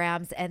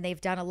programs, and they've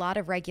done a lot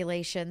of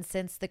regulations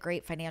since the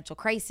great financial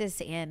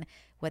crisis in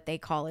what they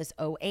call as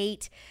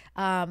 2008.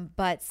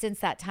 But since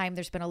that time,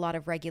 there's been a lot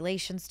of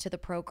regulations to the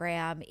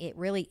program. It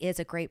really is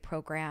a great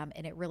program,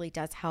 and it really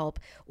does help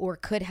or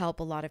could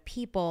help a lot of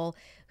people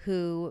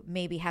who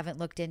maybe haven't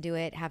looked into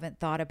it, haven't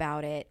thought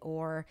about it,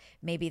 or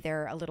maybe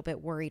they're a little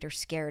bit worried or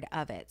scared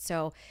of it.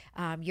 So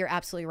you're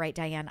absolutely right,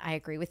 Diane. I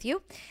agree with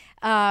you.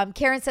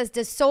 Karen says,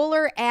 does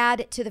solar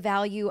add to the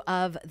value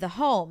of the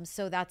home?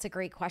 So that's a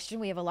great question.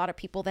 We have a lot of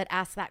people that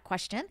ask that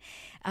question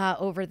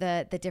over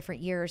the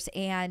different years.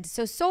 And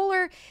so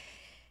solar,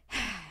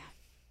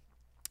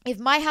 if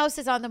my house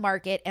is on the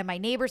market and my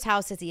neighbor's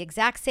house is the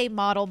exact same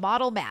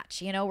model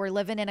match, we're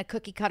living in a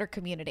cookie cutter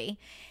community,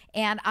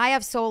 and I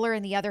have solar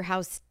and the other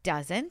house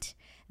doesn't,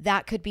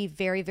 that could be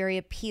very, very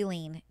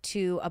appealing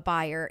to a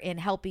buyer in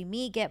helping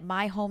me get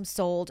my home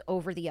sold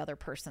over the other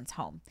person's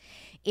home.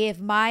 If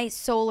my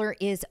solar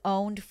is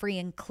owned free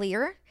and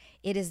clear,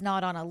 it is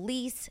not on a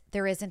lease,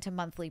 there isn't a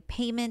monthly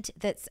payment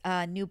that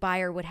a new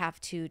buyer would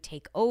have to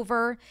take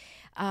over.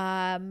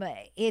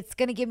 It's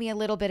going to give me a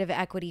little bit of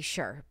equity,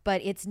 sure,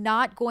 but it's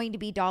not going to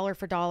be dollar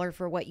for dollar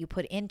for what you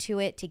put into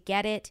it to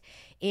get it.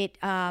 It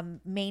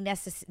may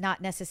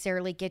not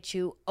necessarily get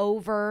you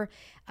over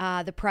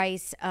the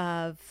price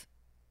of,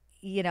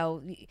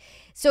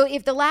 so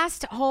if the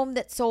last home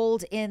that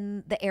sold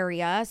in the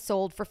area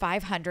sold for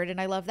 500,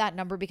 and I love that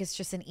number because it's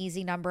just an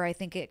easy number. I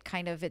think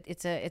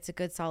it's a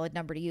good solid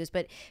number to use.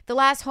 But the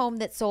last home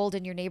that sold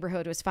in your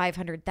neighborhood was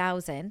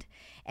 500,000,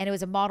 and it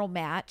was a model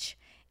match,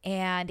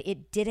 and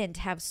it didn't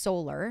have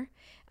solar.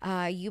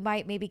 You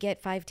might maybe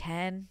get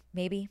 510,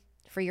 maybe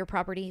for your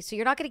property. So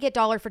you're not going to get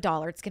dollar for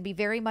dollar. It's going to be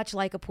very much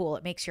like a pool.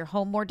 It makes your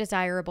home more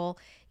desirable.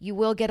 You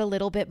will get a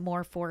little bit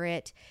more for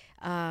it.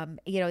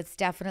 It's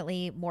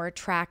definitely more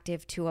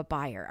attractive to a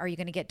buyer. Are you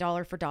going to get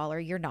dollar for dollar?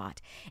 You're not.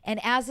 And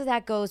as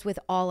that goes with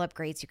all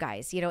upgrades, you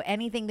guys,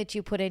 anything that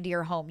you put into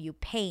your home, you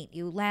paint,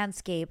 you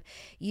landscape,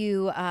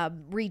 you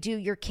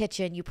redo your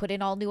kitchen, you put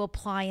in all new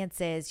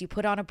appliances, you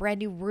put on a brand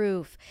new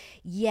roof.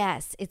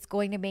 Yes, it's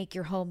going to make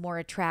your home more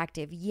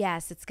attractive.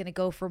 Yes, it's going to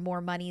go for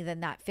more money than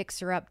that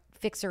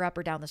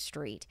fixer-upper down the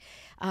street.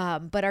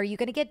 But are you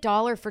going to get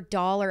dollar for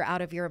dollar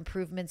out of your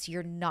improvements?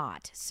 You're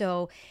not.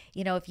 So,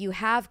 if you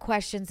have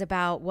questions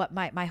about what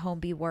might my home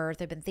be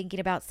worth, I've been thinking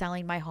about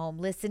selling my home,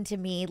 listen to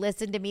me.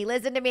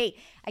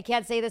 I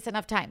can't say this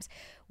enough times.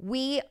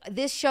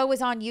 This show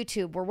is on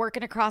YouTube. We're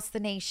working across the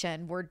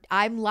nation.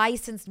 I'm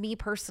licensed, me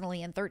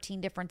personally, in 13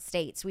 different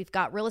states. We've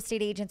got real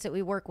estate agents that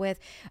we work with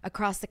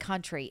across the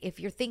country. If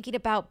you're thinking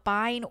about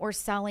buying or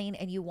selling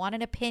and you want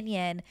an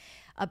opinion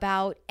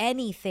about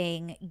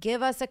anything,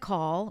 give us a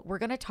call. We're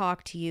going to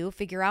talk to you,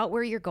 figure out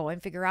where you're going,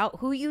 figure out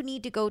who you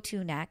need to go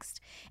to next,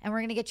 and we're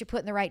going to get you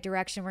put in the right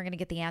direction. We're going to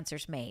get the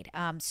answers made.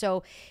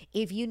 So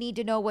if you need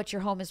to know what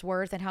your home is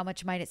worth and how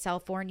much might it sell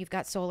for, and you've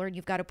got solar and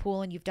you've got a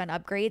pool and you've done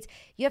upgrades,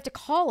 you have to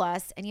call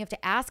us and you have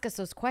to ask us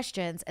those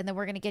questions, and then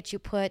we're going to get you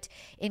put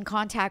in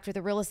contact with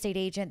a real estate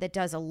agent that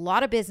does a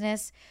lot of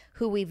business,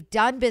 who we've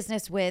done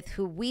business with,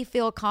 who we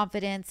feel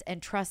confidence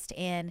and trust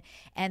in,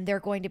 and they're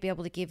going to be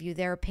able to give you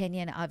their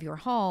opinion of your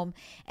home.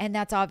 And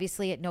that's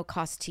obviously at no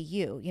cost to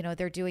you.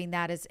 They're doing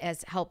that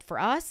as help for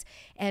us.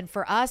 And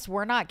for us,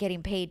 we're not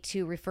getting paid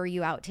to refer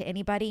you out to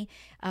anybody.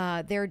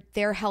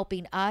 They're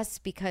helping us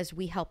because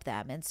we help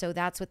them. And so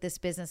that's what this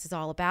business is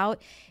all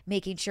about,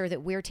 making sure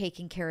that we're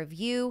taking care of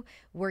you.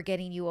 We're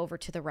getting you over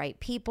to the right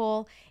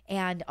people.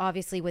 And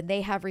obviously when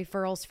they have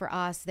referrals for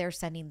us, they're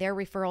sending their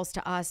referrals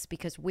to us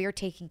because we're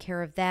taking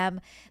care of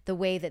them the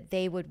way that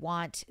they would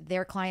want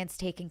their clients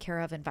taken care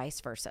of, and vice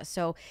versa.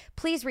 So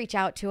please reach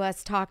out to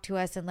us, talk to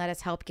us, and let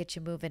us help get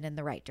you moving in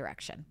the right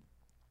direction.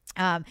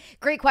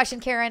 Great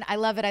question, Karen. I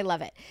love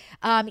it.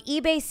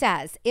 eBay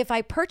says, if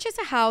I purchase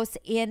a house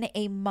in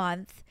a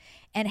month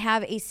and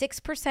have a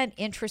 6%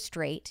 interest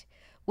rate,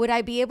 would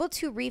I be able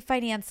to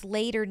refinance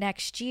later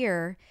next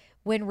year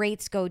when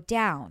rates go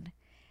down?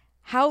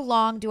 How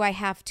long do I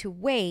have to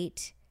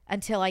wait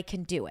until I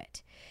can do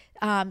it?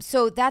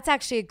 So that's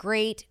actually a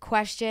great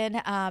question.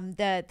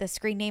 The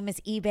screen name is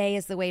eBay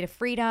is the way to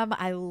freedom.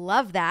 I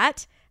love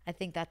that. I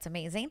think that's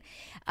amazing.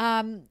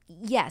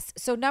 Yes.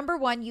 So number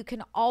one, you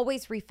can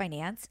always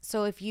refinance.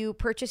 So if you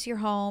purchase your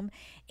home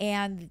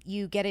and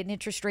you get an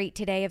interest rate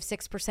today of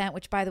 6%,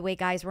 which by the way,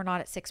 guys, we're not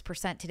at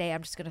 6% today.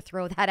 I'm just going to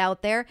throw that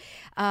out there.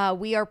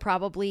 We are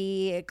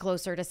probably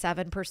closer to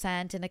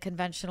 7% in a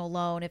conventional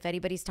loan. If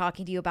anybody's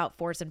talking to you about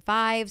 4s and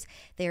 5s,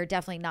 they are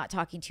definitely not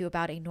talking to you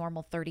about a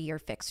normal 30-year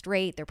fixed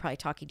rate. They're probably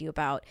talking to you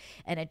about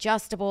an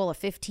adjustable, a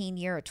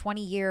 15-year, a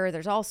 20-year.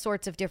 There's all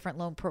sorts of different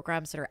loan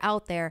programs that are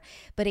out there,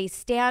 but a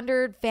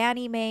standard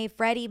Fannie Mae,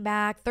 Freddie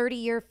Mac,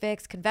 30-year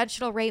fixed,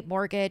 conventional rate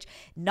mortgage,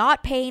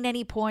 not paying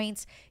any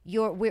points,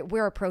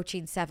 we're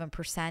approaching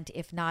 7%,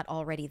 if not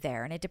already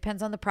there. And it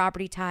depends on the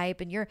property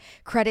type and your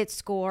credit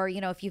score.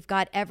 If you've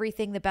got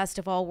everything, the best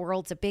of all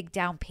worlds, a big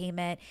down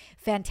payment,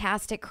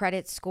 fantastic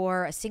credit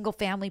score, a single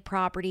family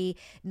property,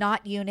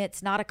 not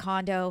units, not a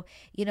condo,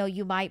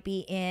 you might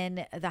be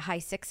in the high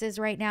 6s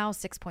right now,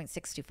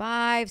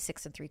 6.625,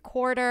 6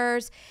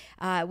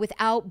 3/4,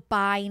 without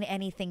buying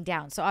anything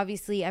down. So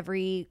obviously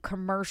every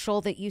commercial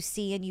that you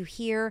see and you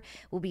hear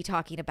will be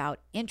talking about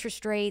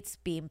interest rates,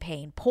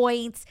 paying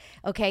points.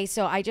 Okay,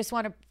 so I just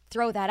want to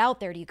throw that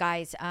out there to you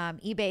guys.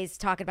 eBay's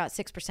talking about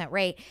 6%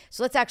 rate.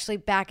 So let's actually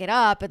back it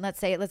up and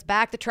let's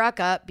back the truck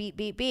up, beep,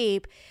 beep,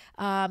 beep.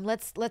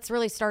 Let's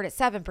really start at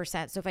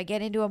 7%. So if I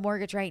get into a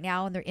mortgage right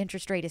now and their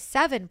interest rate is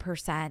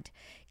 7%,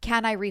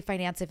 can I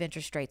refinance if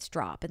interest rates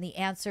drop? And the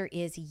answer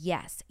is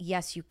yes.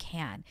 Yes, you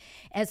can,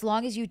 as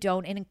long as you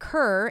don't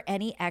incur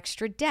any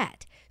extra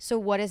debt. So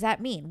what does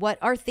that mean? What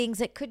are things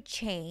that could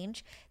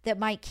change that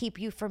might keep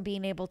you from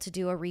being able to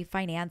do a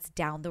refinance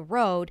down the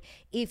road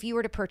if you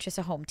were to purchase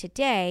a home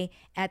today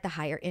at the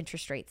higher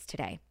interest rates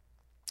today?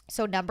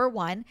 So number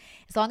one,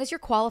 as long as your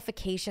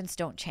qualifications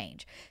don't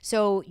change,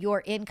 so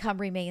your income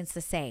remains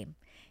the same,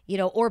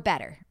 or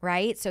better,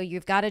 right? So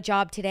you've got a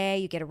job today,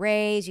 you get a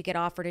raise, you get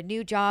offered a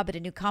new job at a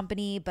new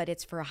company, but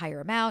it's for a higher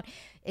amount.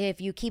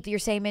 If you keep your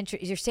same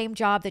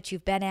job that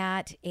you've been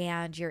at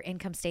and your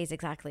income stays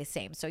exactly the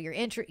same. So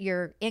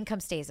your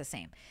income stays the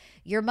same.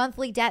 Your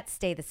monthly debts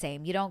stay the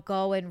same. You don't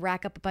go and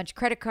rack up a bunch of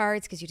credit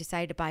cards because you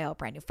decided to buy out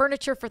brand new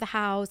furniture for the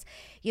house.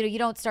 You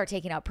don't start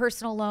taking out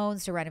personal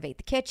loans to renovate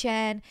the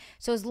kitchen.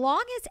 So as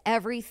long as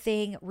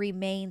everything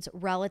remains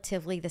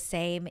relatively the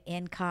same,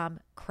 income,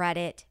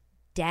 credit,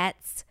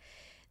 debts,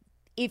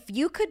 if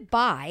you could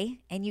buy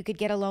and you could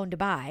get a loan to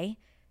buy,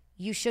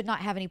 you should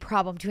not have any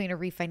problem doing a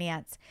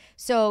refinance.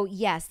 So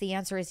yes, the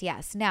answer is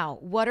yes. Now,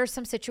 what are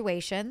some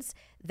situations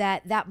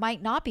that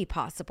might not be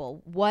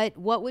possible? What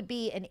would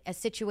be a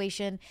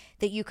situation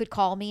that you could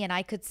call me and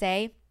I could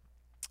say,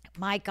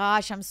 My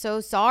gosh, I'm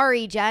so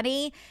sorry,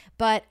 Jenny,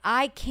 but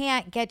I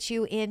can't get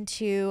you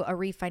into a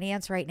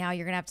refinance right now.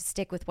 You're going to have to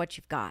stick with what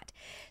you've got.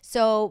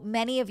 So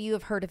many of you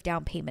have heard of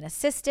down payment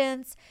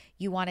assistance.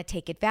 You want to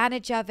take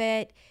advantage of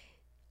it.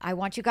 I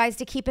want you guys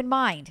to keep in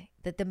mind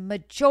that the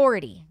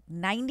majority,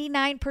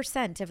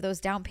 99% of those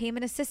down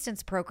payment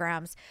assistance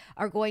programs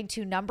are going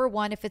to, number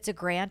one, if it's a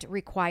grant,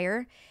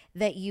 require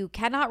that you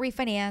cannot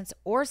refinance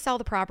or sell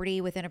the property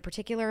within a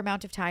particular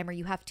amount of time, or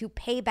you have to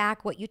pay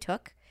back what you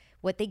took,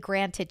 what they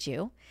granted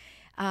you.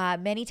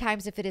 Many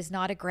times, if it is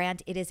not a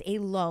grant, it is a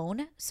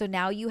loan. So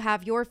now you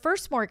have your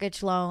first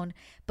mortgage loan,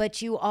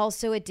 but you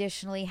also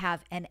additionally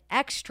have an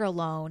extra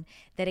loan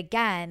that,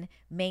 again,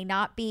 may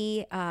not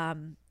be,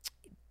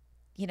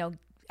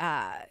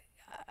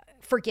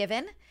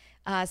 forgiven.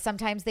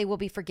 Sometimes they will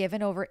be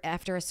forgiven over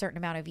after a certain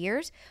amount of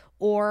years,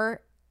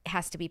 or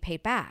has to be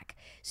paid back.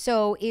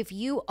 So if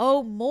you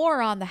owe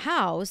more on the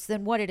house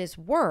than what it is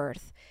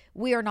worth,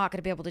 we are not going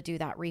to be able to do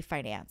that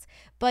refinance.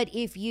 But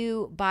if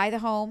you buy the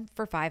home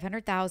for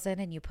 $500,000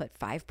 and you put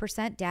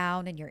 5%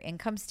 down, and your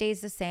income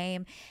stays the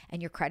same,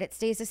 and your credit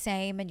stays the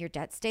same, and your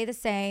debt stay the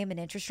same,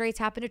 and interest rates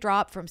happen to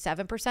drop from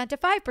 7% to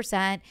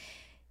 5%,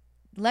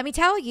 let me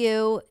tell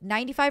you,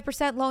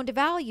 95% loan to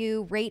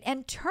value rate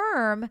and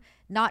term,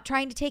 not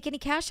trying to take any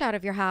cash out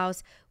of your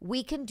house,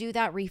 we can do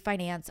that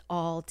refinance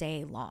all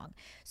day long.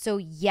 So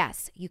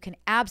yes, you can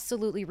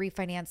absolutely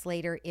refinance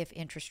later if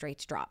interest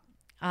rates drop.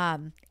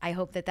 I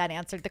hope that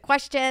answered the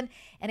question.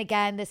 And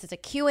again, this is a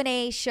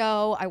Q&A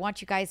show. I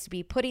want you guys to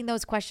be putting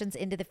those questions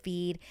into the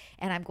feed,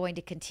 and I'm going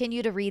to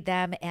continue to read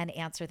them and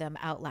answer them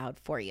out loud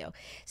for you.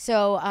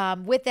 So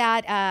with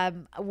that,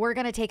 we're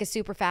going to take a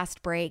super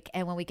fast break.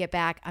 And when we get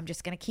back, I'm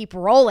just going to keep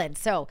rolling.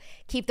 So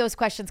keep those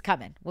questions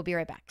coming. We'll be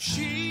right back.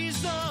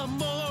 She's a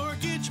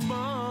mortgage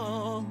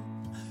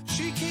mom.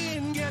 She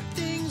can get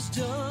things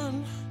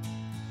done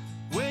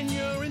when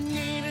you're in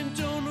need and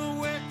don't know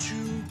where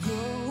to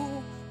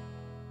go.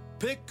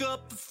 Pick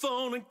up the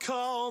phone and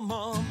call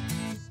Mom.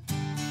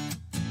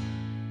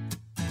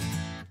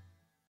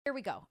 Here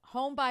we go.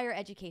 Home buyer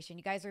education.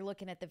 You guys are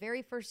looking at the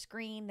very first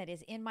screen that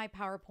is in my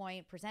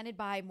PowerPoint presented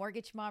by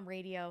Mortgage Mom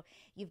Radio.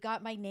 You've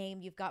got my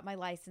name, you've got my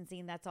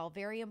licensing. That's all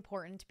very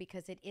important,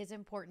 because it is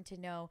important to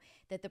know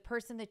that the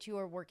person that you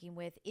are working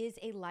with is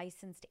a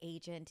licensed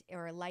agent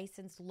or a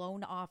licensed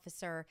loan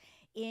officer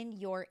in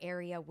your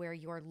area where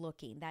you're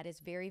looking. That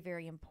is very,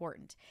 very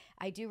important.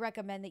 I do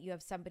recommend that you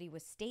have somebody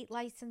with state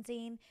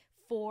licensing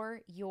for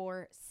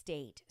your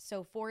state.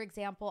 So for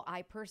example,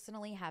 I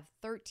personally have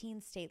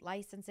 13 state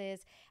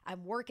licenses.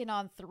 I'm working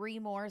on 3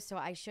 more, so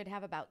I should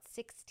have about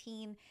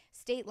 16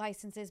 state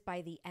licenses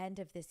by the end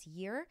of this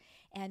year.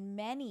 And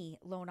many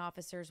loan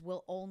officers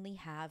will only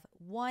have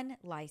 1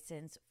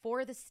 license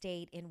for the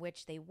state in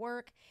which they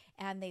work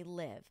and they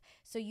live.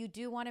 So you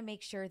do want to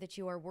make sure that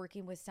you are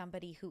working with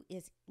somebody who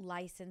is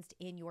licensed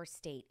in your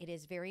state. It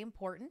is very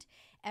important.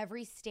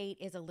 Every state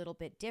is a little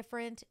bit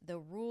different. The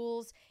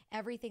rules,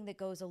 everything that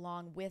goes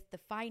along with the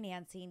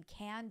financing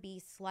can be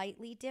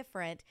slightly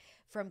different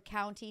from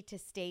county to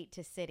state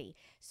to city.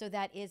 So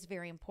that is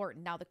very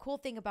important. Now, the cool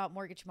thing about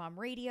Mortgage Mom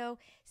Radio,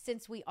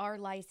 since we are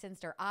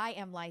licensed, or I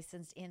am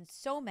licensed in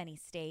so many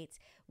states,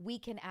 we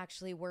can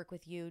actually work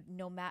with you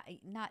not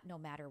no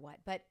matter what,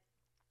 but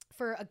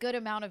for a good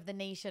amount of the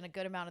nation, a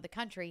good amount of the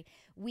country,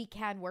 we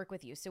can work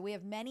with you. So we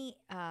have many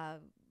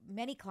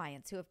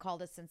clients who have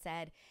called us and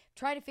said,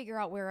 try to figure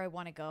out where I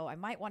want to go. I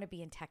might want to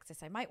be in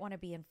Texas. I might want to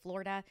be in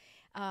Florida.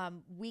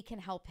 We can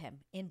help him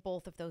in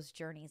both of those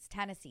journeys.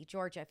 Tennessee,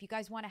 Georgia. If you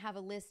guys want to have a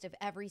list of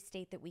every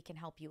state that we can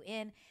help you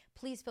in,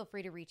 please feel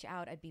free to reach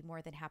out. I'd be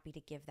more than happy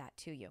to give that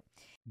to you.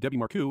 Debbie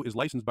Marcoux is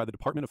licensed by the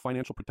Department of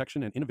Financial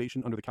Protection and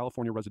Innovation under the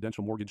California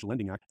Residential Mortgage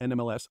Lending Act,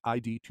 NMLS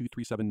ID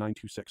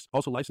 237926.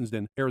 Also licensed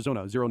in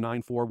Arizona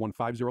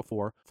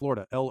 0941504,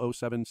 Florida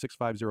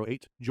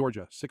L076508,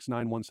 Georgia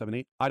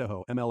 69178,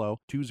 Idaho MLO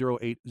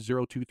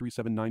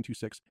 208023796,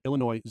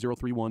 Illinois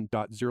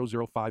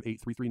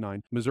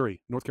 031.0058339,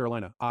 Missouri, North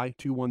Carolina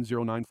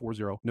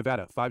I210940,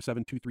 Nevada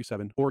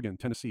 57237, Oregon,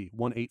 Tennessee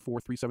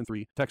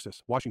 184373,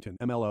 Texas, Washington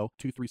MLO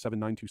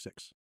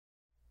 237926.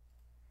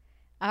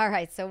 All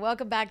right, so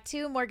welcome back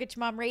to Mortgage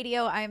Mom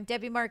Radio. I am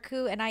Debbie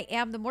Marcoux, and I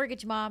am the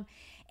Mortgage Mom,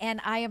 and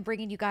I am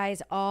bringing you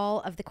guys all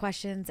of the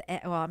questions.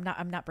 Well,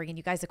 I'm not bringing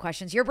you guys the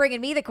questions. You're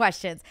bringing me the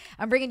questions.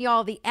 I'm bringing you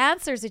all the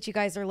answers that you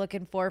guys are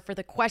looking for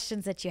the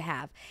questions that you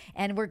have,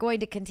 and we're going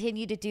to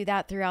continue to do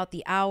that throughout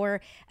the hour.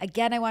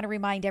 Again, I want to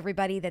remind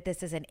everybody that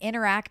this is an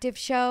interactive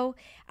show.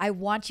 I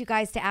want you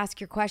guys to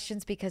ask your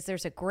questions because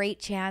there's a great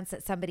chance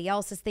that somebody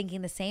else is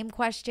thinking the same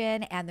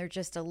question and they're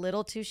just a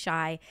little too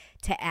shy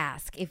to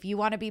ask. If you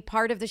want to be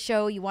part of the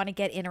show, you want to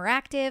get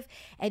interactive,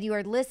 and you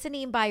are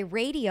listening by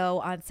radio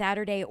on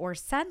Saturday or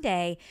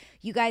Sunday,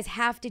 you guys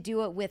have to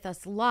do it with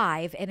us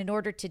live. And in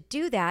order to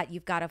do that,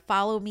 you've got to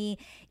follow me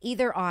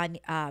either on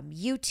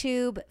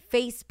YouTube,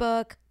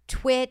 Facebook,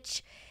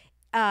 Twitch.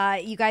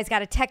 You guys got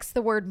to text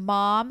the word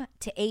mom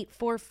to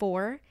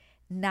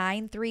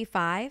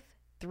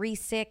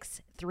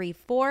 844-935-3636.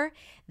 834.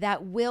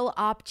 That will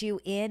opt you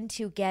in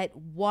to get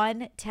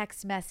one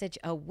text message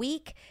a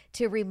week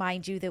to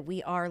remind you that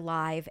we are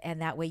live,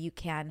 and that way you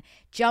can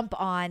jump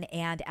on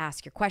and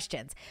ask your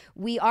questions.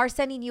 We are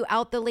sending you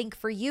out the link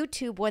for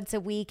YouTube once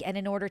a week, and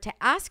in order to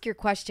ask your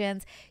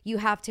questions, you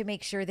have to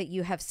make sure that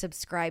you have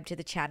subscribed to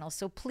the channel.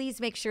 So please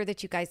make sure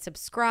that you guys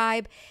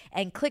subscribe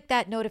and click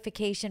that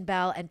notification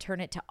bell and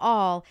turn it to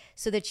all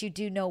so that you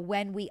do know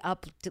when we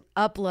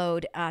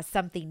upload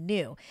something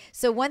new.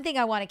 So one thing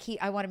I want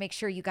to make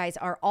sure you guys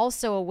are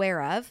also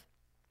aware of,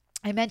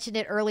 I mentioned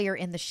it earlier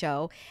in the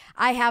show.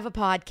 I have a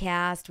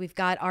podcast. We've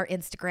got our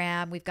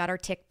Instagram. We've got our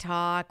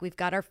TikTok. We've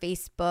got our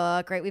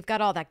Facebook, right? We've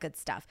got all that good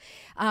stuff.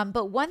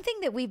 But one thing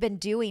that we've been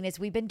doing is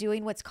we've been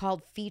doing what's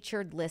called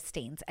featured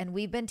listings. And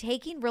we've been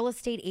taking real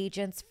estate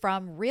agents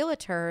from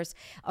realtors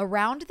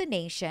around the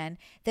nation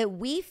that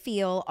we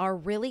feel are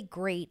really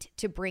great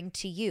to bring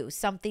to you.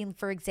 Something,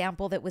 for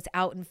example, that was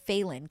out in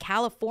Phelan,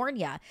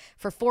 California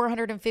for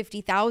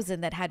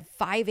 $450,000 that had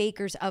 5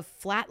 acres of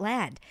flat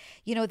land.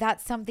 You know,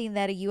 that's something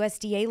that a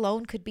USDA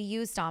loan could be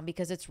used on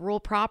because it's rural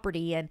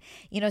property, and,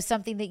 you know,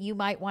 something that you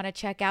might want to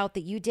check out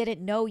that you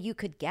didn't know you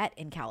could get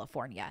in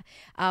California.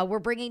 We're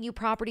bringing you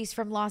properties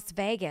from Las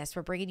Vegas.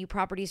 We're bringing you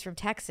properties from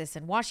Texas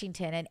and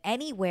Washington and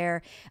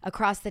anywhere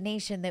across the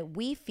nation that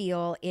we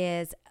feel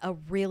is a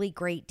really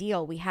great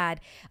deal. We had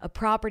a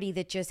property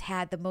that just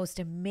had the most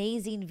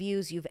amazing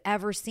views you've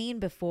ever seen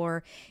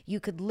before. You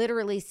could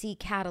literally see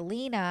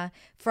Catalina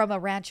from a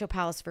Rancho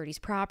Palos Verdes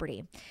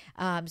property.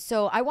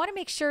 So I want to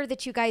make sure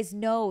that you guys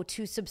know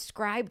to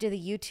subscribe to the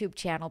YouTube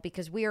channel,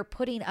 because we are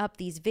putting up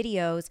these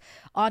videos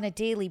on a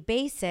daily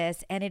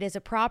basis, and it is a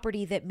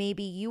property that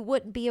maybe you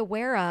wouldn't be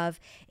aware of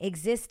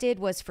existed,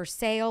 was for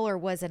sale, or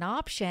was an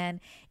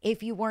option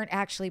if you weren't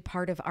actually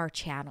part of our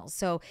channel.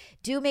 So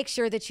do make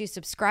sure that you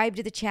subscribe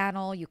to the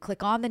channel, you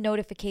click on the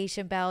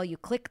notification bell, you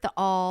click the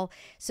all,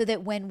 so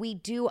that when we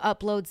do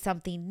upload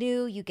something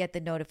new, you get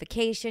the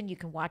notification. You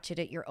can watch it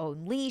at your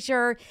own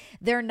leisure.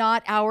 They're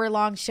not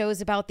hour-long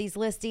shows about these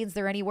listings.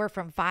 They're anywhere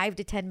from 5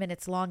 to 10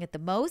 minutes long at the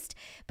most,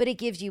 but it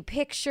gives you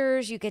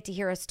pictures. You get to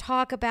hear us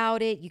talk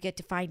about it. You get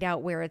to find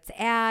out where it's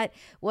at,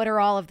 what are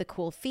all of the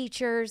cool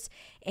features,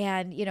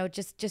 and, you know,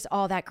 just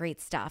all that great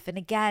stuff. And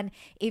again,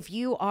 if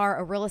you are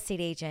a real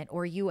estate agent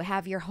or you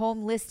have your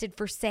home listed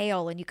for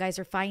sale and you guys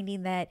are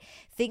finding that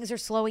things are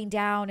slowing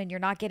down and you're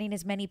not getting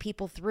as many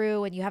people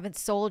through and you haven't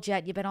sold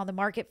yet, you've been on the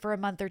market for a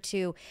month or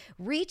two,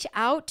 reach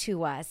out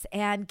to us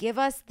and give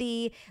us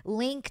the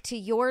link to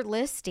your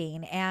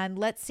listing, and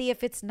let's see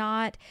if it's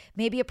not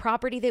maybe a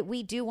property that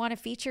we do want to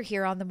feature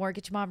here on the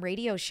Mortgage Mom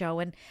Radio Show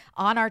and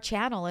on our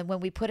channel. And when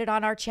we put it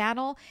on our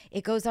channel,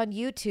 it goes on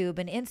YouTube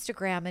and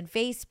Instagram and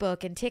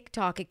Facebook and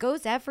TikTok. It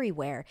goes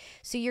everywhere.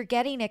 So you're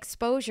getting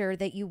exposure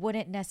that you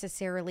wouldn't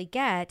necessarily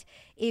get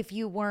if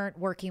you weren't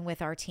working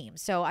with our team.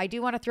 So I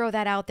do want to throw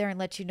that out there and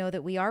let you know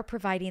that we are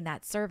providing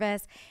that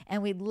service,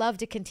 and we'd love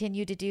to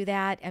continue to do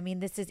that. I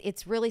mean,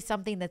 it's really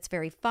something that's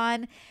very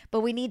fun,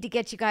 but we need to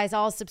get you guys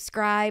all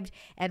subscribed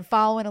and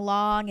following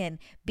along and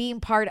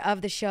being part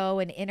of the show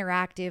and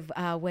interactive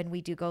when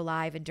we do go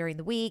live and during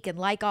the week, and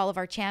like all of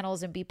our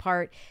channels and be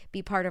part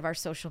of our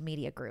social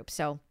media group.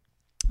 So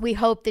we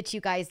hope that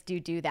you guys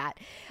do that.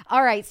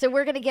 All right, so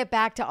we're going to get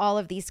back to all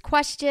of these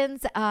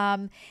questions.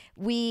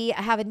 We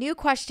have a new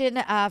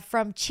question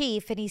from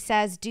Chief, and he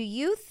says, do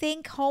you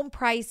think home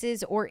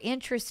prices or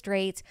interest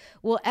rates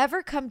will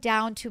ever come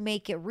down to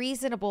make it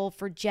reasonable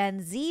for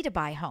Gen Z to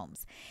buy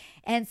homes?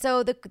 And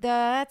so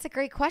that's a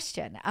great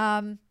question.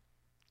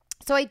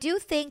 So I do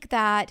think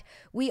that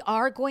we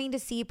are going to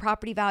see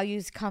property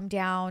values come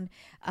down.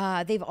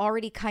 They've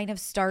already kind of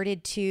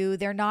started to.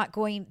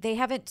 They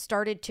haven't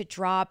started to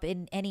drop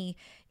in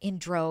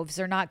droves.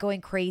 They're not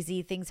going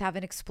crazy. Things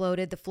haven't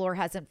exploded. The floor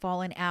hasn't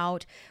fallen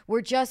out.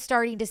 We're just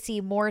starting to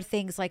see more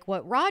things like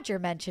what Roger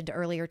mentioned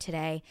earlier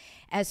today,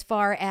 as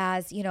far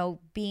as, you know,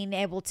 being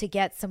able to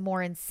get some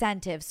more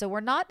incentives. So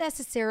we're not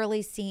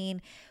necessarily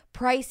seeing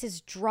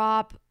prices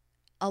drop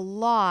a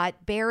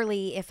lot,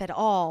 barely, if at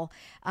all.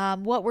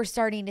 What we're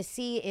starting to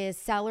see is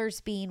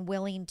sellers being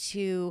willing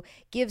to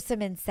give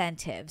some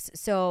incentives.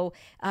 So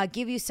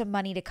give you some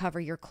money to cover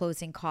your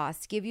closing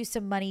costs, give you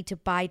some money to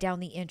buy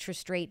down the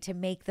interest rate to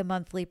make the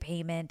monthly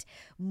payment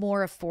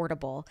more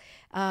affordable.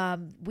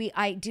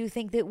 I do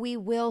think that we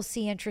will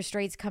see interest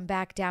rates come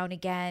back down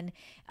again,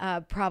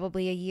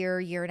 probably a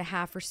year and a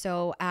half or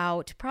so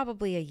out,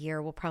 probably a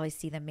year. We'll probably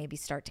see them maybe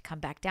start to come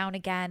back down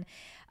again.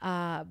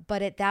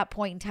 But at that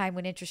point in time,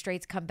 when interest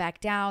rates come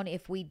back down,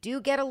 if we do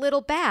get a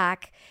little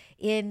back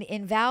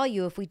in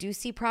value, if we do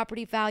see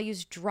property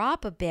values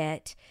drop a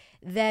bit,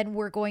 then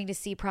we're going to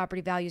see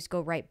property values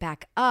go right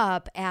back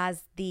up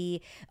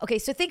okay,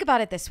 so think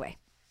about it this way.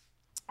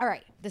 All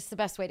right, this is the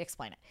best way to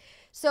explain it.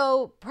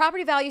 So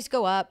property values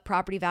go up,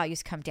 property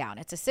values come down.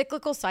 It's a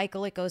cyclical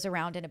cycle. It goes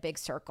around in a big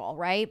circle,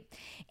 right?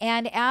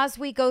 And as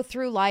we go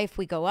through life,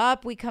 we go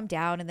up, we come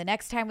down, and the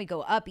next time we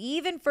go up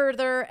even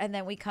further, and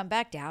then we come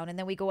back down, and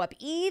then we go up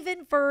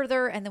even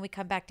further, and then we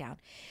come back down.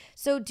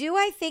 So do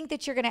I think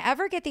that you're going to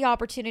ever get the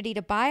opportunity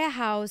to buy a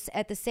house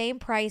at the same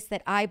price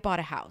that I bought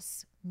a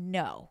house?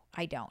 No,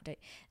 I don't.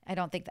 I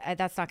don't think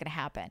that's not going to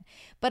happen.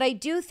 But I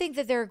do think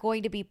that there are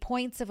going to be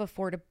points of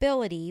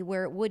affordability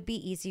where it would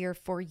be easier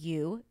for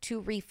you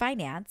to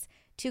refinance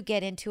to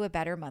get into a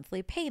better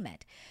monthly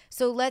payment.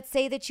 So let's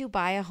say that you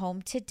buy a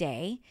home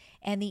today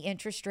and the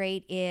interest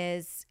rate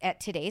is at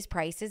today's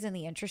prices and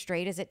the interest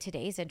rate is at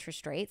today's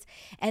interest rates,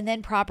 and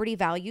then property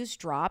values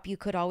drop. You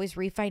could always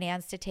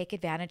refinance to take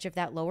advantage of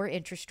that lower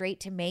interest rate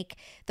to make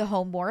the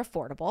home more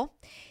affordable.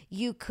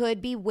 You could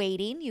be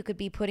waiting. You could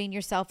be putting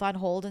yourself on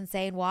hold and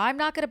saying, well, I'm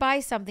not going to buy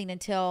something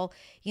until,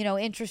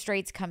 interest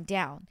rates come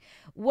down.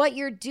 What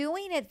you're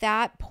doing at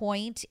that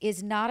point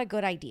is not a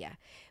good idea.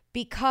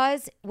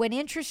 Because when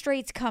interest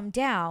rates come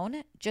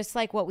down, just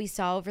like what we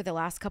saw over the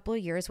last couple of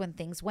years when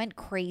things went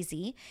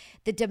crazy,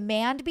 the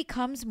demand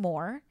becomes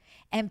more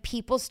and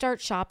people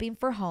start shopping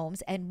for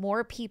homes and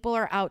more people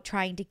are out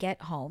trying to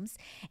get homes.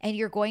 And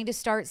you're going to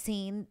start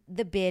seeing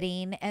the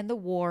bidding and the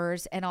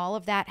wars and all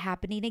of that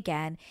happening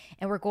again.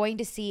 And we're going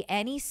to see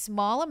any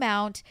small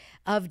amount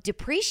of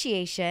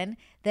depreciation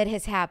that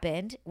has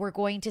happened, we're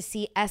going to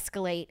see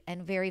escalate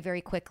and very, very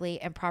quickly,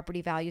 and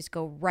property values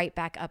go right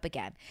back up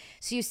again.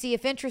 So you see,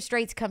 if interest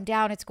rates come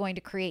down, it's going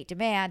to create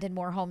demand and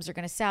more homes are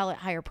going to sell at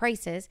higher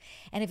prices.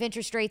 And if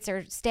interest rates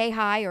stay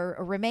high or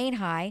remain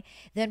high,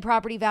 then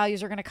property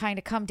values are going to kind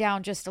of come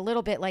down just a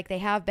little bit like they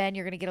have been.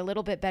 You're going to get a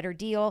little bit better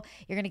deal.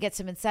 You're going to get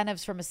some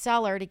incentives from a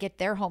seller to get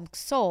their home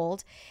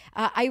sold.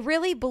 I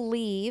really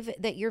believe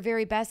that your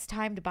very best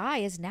time to buy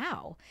is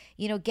now.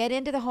 Get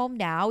into the home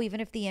now,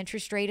 even if the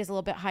interest rate is a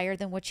little bit higher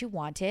than what you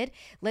wanted.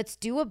 Let's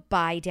do a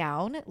buy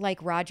down like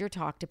Roger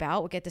talked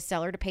about. We'll get the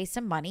seller to pay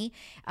some money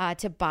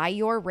to buy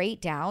your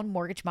rate down.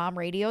 Mortgage Mom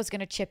Radio is going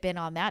to chip in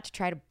on that to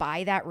try to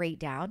buy that rate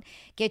down,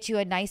 get you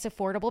a nice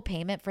affordable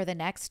payment for the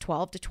next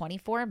 12 to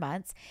 24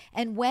 months.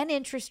 And when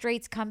interest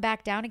rates come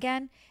back down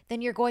again,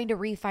 then you're going to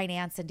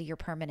refinance into your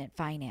permanent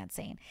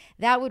financing.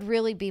 That would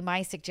really be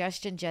my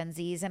suggestion, Gen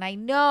Zs. And I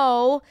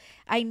know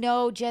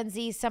Gen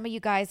Z, some of you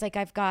guys, like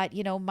I've got,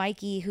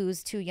 Mikey,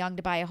 who's too young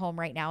to buy a home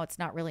right now. It's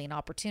not really an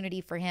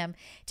opportunity for him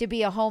to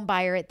be a home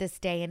buyer at this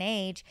day and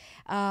age.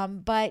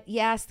 But you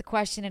asked the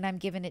question and I'm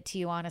giving it to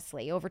you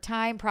honestly. Over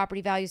time,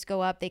 property values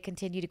go up. They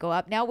continue to go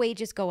up. Now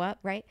wages go up,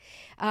 right?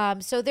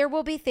 So there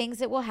will be things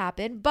that will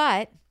happen,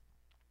 but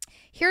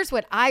here's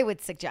what I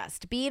would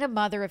suggest. Being a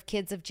mother of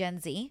kids of Gen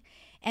Z,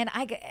 and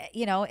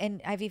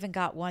and I've even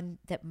got one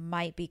that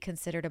might be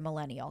considered a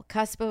millennial,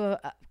 cusp of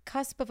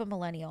a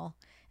millennial,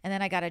 and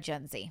then I got a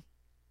Gen Z.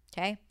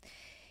 Okay.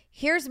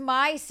 Here's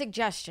my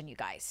suggestion, you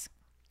guys.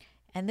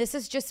 And this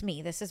is just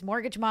me. This is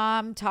Mortgage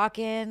Mom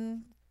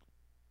talking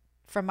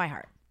from my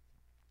heart.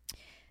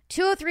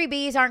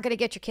 203Bs aren't going to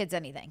get your kids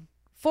anything.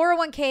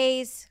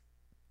 401ks,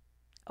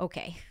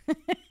 okay.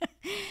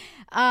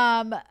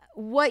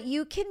 What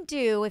you can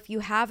do if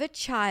you have a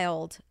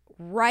child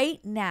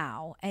right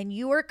now and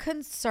you are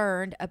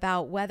concerned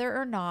about whether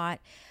or not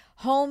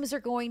homes are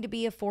going to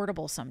be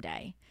affordable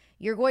someday,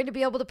 you're going to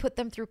be able to put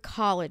them through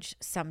college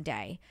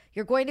someday,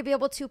 you're going to be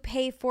able to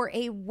pay for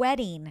a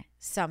wedding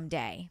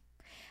someday.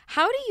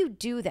 How do you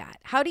do that?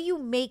 How do you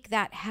make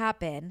that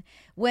happen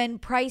when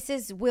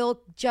prices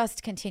will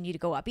just continue to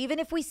go up? Even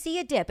if we see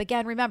a dip,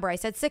 again, remember I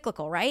said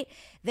cyclical, right?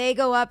 They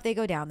go up, they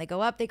go down, they go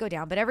up, they go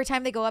down. But every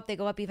time they go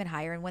up even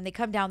higher. And when they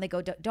come down, they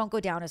don't go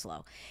down as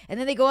low. And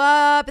then they go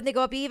up and they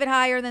go up even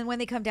higher. And then when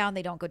they come down,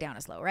 they don't go down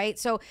as low, right?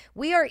 So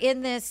we are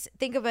in this,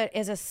 think of it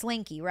as a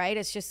slinky, right?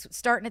 It's just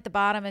starting at the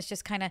bottom. It's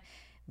just kind of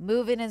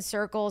moving in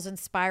circles and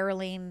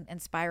spiraling and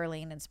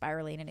spiraling and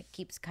spiraling, and it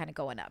keeps kind of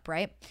going up,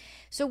 right?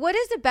 So what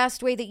is the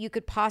best way that you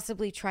could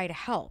possibly try to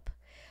help?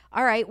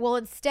 All right, well,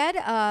 instead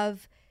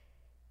of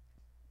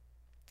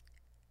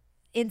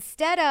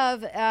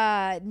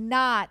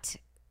not,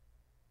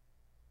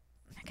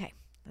 okay,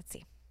 let's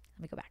see.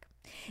 Let me go back.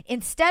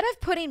 Instead of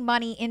putting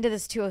money into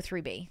this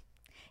 203B,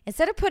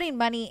 instead of putting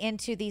money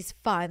into these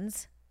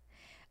funds,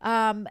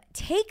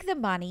 take the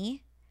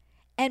money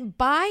and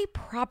buy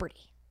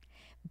property.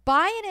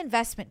 Buy an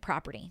investment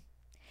property.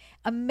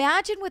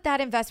 Imagine what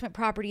that investment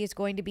property is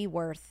going to be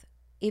worth.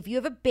 If you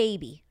have a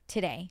baby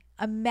today,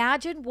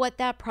 imagine what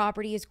that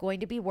property is going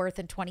to be worth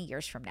in 20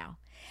 years from now.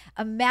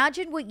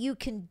 Imagine what you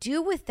can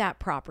do with that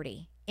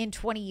property in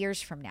 20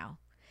 years from now.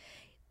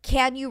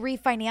 Can you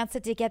refinance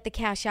it to get the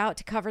cash out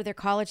to cover their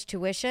college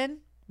tuition?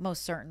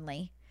 Most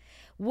certainly.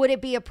 Would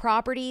it be a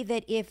property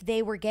that if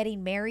they were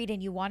getting married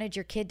and you wanted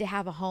your kid to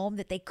have a home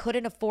that they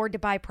couldn't afford to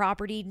buy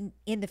property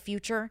in the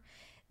future,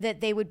 that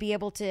they would be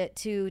able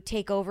to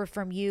take over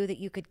from you, that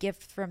you could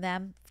gift from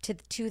them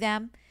to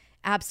them?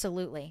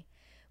 Absolutely.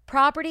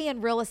 Property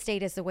and real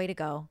estate is the way to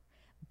go.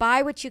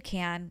 buy what you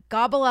can,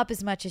 gobble up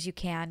as much as you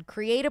can,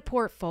 create a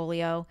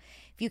portfolio.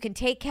 If you can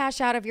take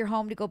cash out of your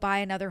home to go buy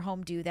another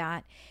home, do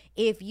that.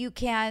 If you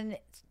can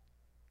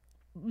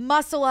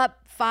muscle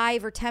up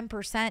 5 or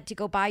 10% to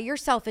go buy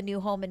yourself a new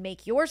home and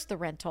make yours the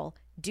rental,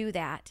 do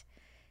that.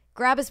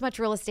 Grab as much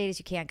real estate as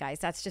you can, guys.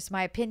 That's just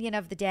my opinion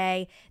of the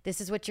day.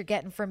 This is what you're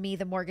getting from me,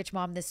 the Mortgage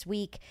Mom, this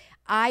week.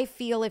 I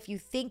feel if you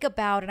think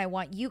about, and I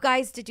want you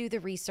guys to do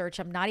the research,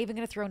 I'm not even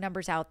going to throw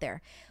numbers out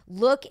there.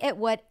 Look at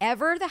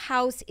whatever the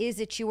house is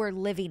that you are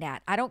living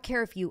at. I don't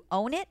care if you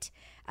own it.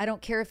 I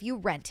don't care if you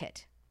rent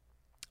it.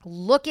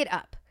 Look it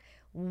up.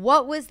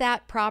 What was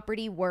that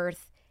property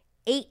worth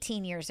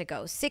 18 years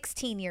ago,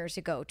 16 years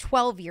ago,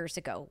 12 years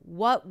ago?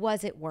 What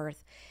was it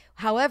worth?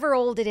 However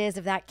old it is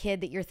of that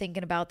kid that you're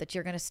thinking about that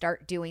you're going to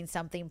start doing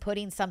something,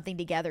 putting something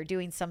together,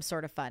 doing some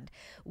sort of fund.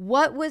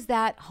 What was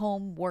that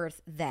home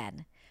worth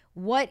then?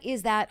 What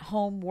is that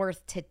home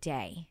worth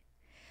today?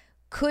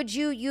 Could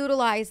you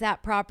utilize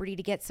that property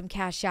to get some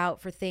cash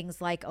out for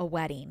things like a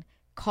wedding,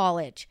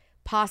 college,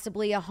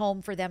 possibly a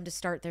home for them to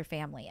start their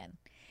family in?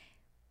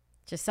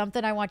 Just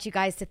something I want you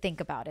guys to think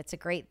about. It's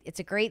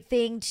a great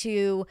thing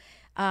to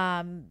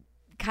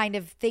kind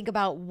of think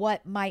about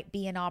what might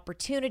be an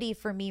opportunity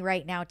for me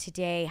right now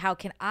today. How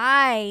can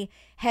I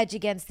hedge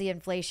against the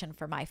inflation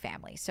for my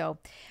family? So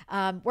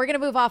we're going to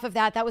move off of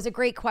that. That was a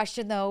great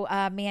question though,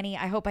 Manny.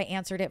 I hope I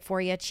answered it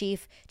for you,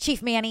 Chief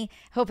Manny.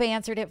 Hope I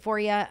answered it for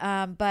you.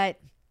 But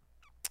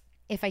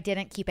if I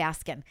didn't, keep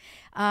asking.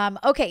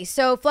 Okay,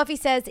 so Fluffy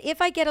says,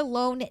 if I get a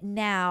loan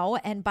now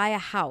and buy a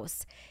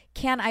house,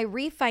 can I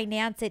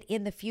refinance it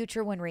in the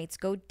future when rates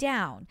go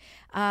down?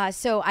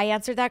 So I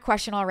answered that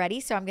question already,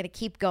 so I'm going to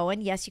keep going.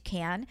 Yes, you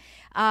can.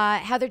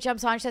 Heather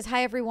jumps on. She says,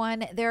 hi,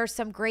 everyone. There are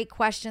some great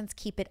questions.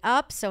 Keep it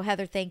up. So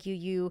Heather, thank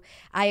you.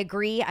 I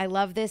agree. I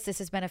love this. This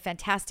has been a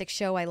fantastic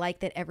show. I like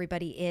that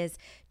everybody is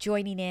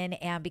joining in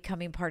and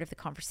becoming part of the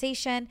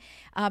conversation.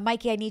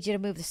 Mikey, I need you to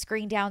move the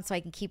screen down so I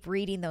can keep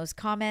reading those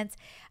comments.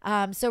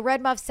 So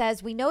Red Muff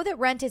says, we know that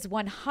rent is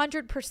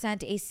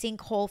 100% a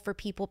sinkhole for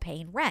people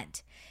paying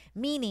rent,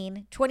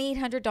 meaning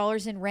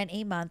 $2,800 in rent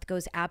a month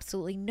goes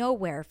absolutely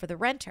nowhere for the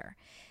renter.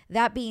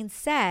 That being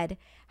said,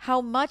 how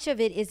much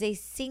of it is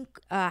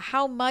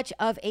how much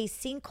of a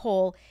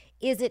sinkhole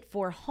is it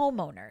for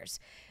homeowners?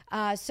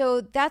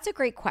 So that's a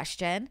great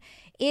question.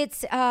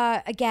 It's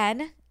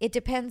again, it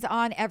depends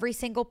on every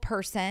single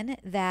person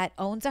that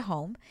owns a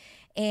home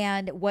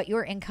and what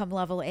your income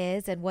level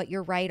is and what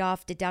your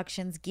write-off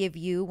deductions give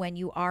you when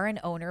you are an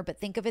owner. But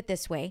think of it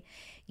this way.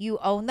 You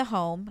own the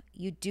home.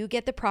 You do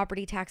get the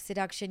property tax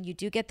deduction. You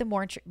do get the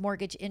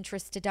mortgage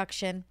interest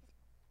deduction.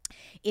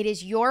 It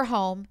is your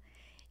home.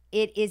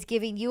 It is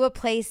giving you a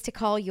place to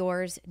call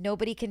yours.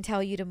 Nobody can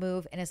tell you to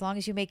move. And as long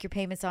as you make your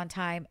payments on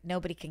time,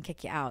 nobody can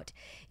kick you out.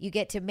 You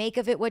get to make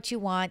of it what you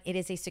want. It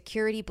is a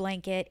security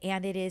blanket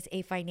and it is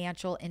a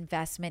financial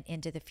investment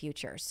into the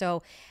future.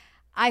 So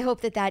I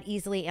hope that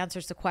easily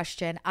answers the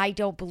question. I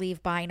don't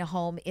believe buying a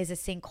home is a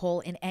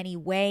sinkhole in any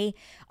way.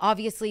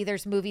 Obviously,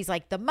 there's movies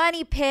like The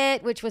Money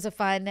Pit, which was a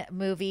fun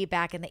movie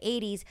back in the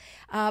 80s.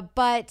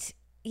 But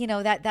you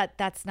know,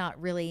 that's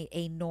not really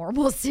a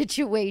normal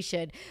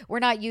situation. We're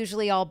not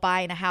usually all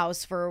buying a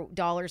house for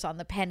dollars on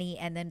the penny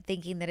and then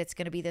thinking that it's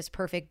going to be this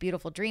perfect,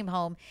 beautiful dream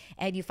home.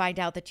 And you find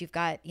out that you've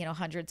got,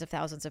 hundreds of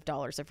thousands of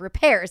dollars of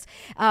repairs.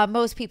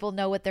 Most people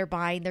know what they're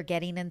buying. They're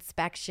getting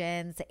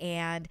inspections,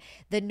 and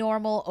the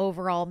normal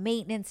overall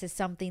maintenance is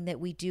something that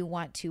we do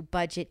want to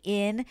budget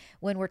in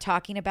when we're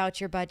talking about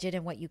your budget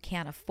and what you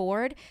can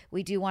afford.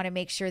 We do want to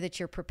make sure that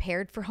you're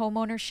prepared for home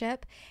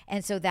ownership.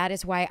 And so that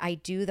is why I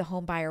do the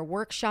home buyer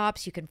workshops.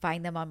 You can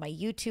find them on my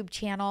YouTube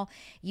channel.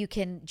 You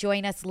can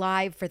join us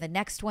live for the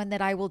next one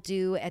that I will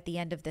do at the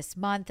end of this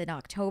month in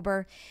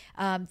October.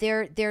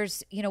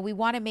 There's we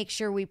want to make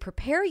sure we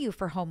prepare you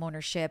for home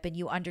ownership and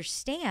you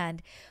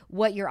understand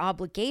what your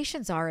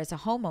obligations are as a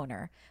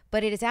homeowner.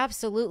 But it is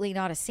absolutely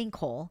not a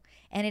sinkhole.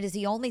 And it is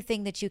the only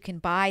thing that you can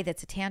buy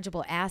that's a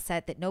tangible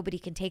asset that nobody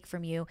can take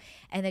from you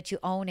and that you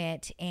own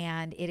it.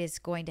 And it is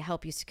going to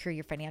help you secure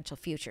your financial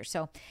future.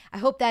 So I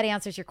hope that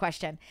answers your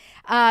question.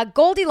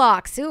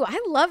 Goldilocks. Ooh,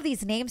 I love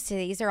these names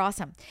today. These are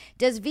awesome.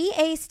 Does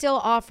VA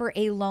still offer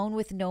a loan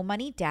with no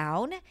money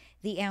down?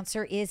 The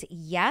answer is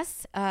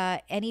yes.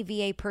 Any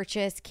VA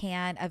purchase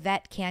a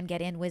vet can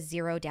get in with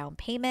zero down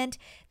payment.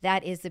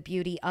 That is the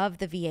beauty of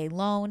the VA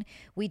loan.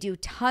 We do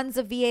tons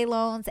of VA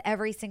loans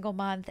every single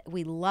month.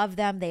 We love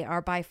them. They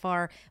are by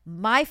far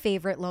my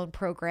favorite loan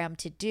program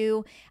to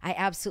do. I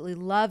absolutely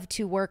love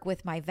to work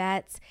with my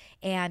vets.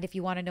 And if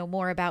you want to know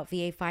more about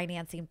VA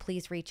financing,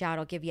 please reach out.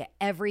 I'll give you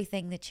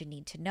everything that you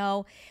need to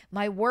know.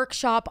 My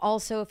workshop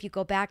also, if you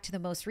go back to the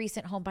most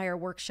recent homebuyer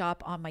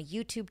workshop on my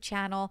YouTube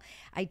channel,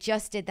 I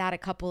just did that a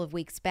couple of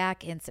weeks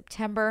back in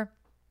September.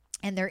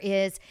 And there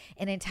is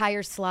an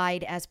entire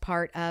slide as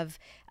part of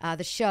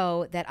the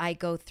show that I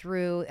go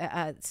through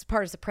as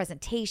part of the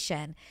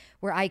presentation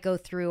where I go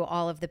through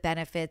all of the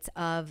benefits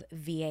of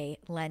VA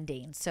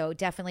lending. So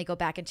definitely go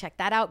back and check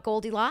that out,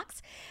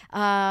 Goldilocks.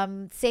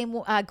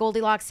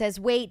 Goldilocks says,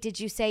 wait, did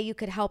you say you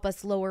could help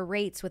us lower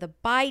rates with a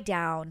buy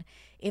down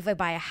if I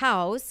buy a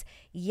house?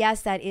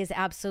 Yes, that is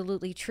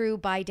absolutely true.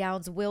 Buy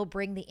downs will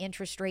bring the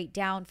interest rate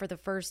down for the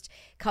first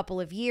couple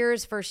of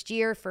years, first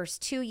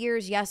 2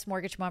 years. Yes,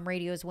 Mortgage Mom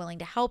Radio is willing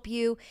to help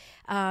you.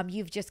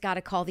 You've just got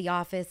to call the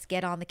office,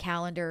 get on the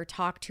calendar,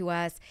 talk to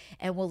us,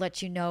 and we'll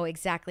let you know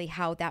exactly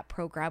how that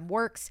program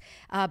works.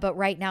 But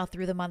right now,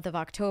 through the month of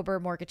October,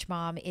 Mortgage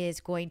Mom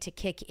is going to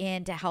kick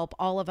in to help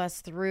all of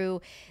us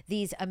through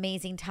these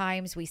amazing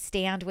times. We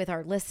stand with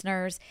our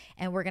listeners,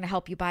 and we're going to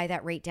help you buy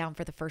that rate down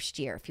for the first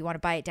year. If you want to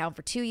buy it down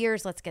for 2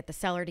 years, let's get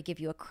the seller to give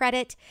you a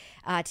credit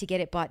to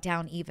get it bought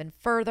down even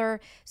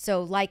further.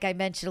 So like I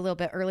mentioned a little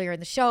bit earlier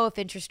in the show, if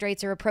interest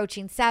rates are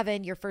approaching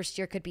 7, your first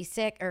year could be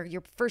 6, or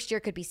your first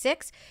year could be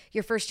 6,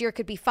 your first year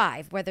could be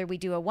 5, whether we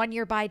do a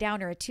 1-year buy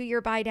down or a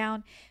 2-year buy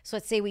down. So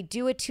let's say we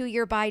do a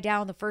 2-year buy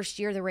down. The first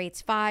year the rate's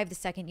 5, the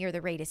second year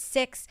the rate is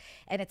 6,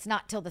 and it's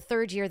not till the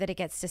third year that it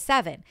gets to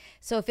 7.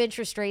 So if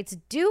interest rates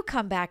do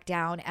come back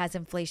down as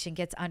inflation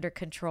gets under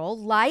control,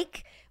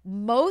 like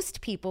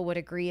most people would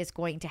agree is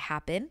going to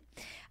happen,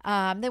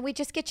 then we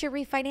just get you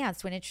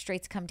refinanced when interest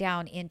rates come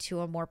down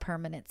into a more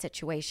permanent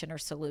situation or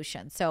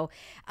solution. So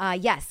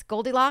yes,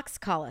 Goldilocks,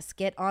 call us,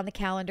 get on the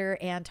calendar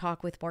and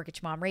talk with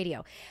Mortgage Mom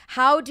Radio.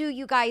 How do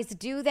you guys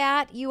do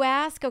that, you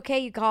ask? Okay,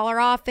 you call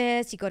our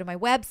office, you go to my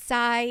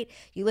website,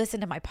 you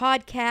listen to my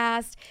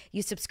podcast,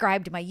 you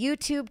subscribe to my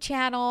YouTube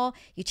channel,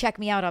 you check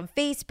me out on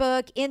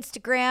Facebook,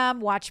 Instagram,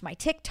 watch my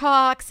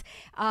TikToks.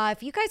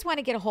 If you guys want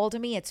to get a hold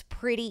of me, it's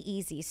pretty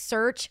easy.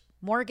 Search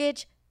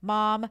Mortgage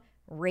Mom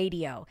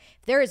Radio.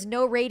 If there is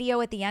no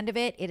radio at the end of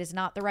it, it is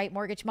not the right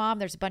Mortgage Mom.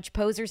 There's a bunch of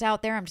posers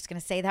out there. I'm just going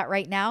to say that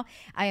right now.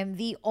 I am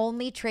the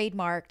only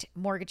trademarked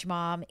Mortgage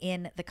Mom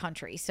in the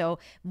country. So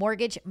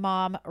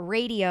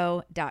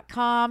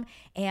mortgagemomradio.com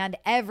and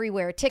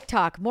everywhere.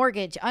 TikTok,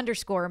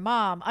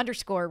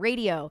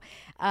 mortgage_mom_radio.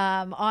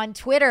 On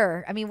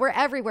Twitter. I mean, we're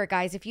everywhere,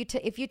 guys. If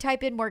you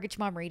type in Mortgage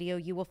Mom Radio,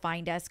 you will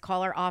find us.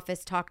 Call our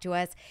office, talk to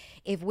us.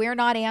 If we're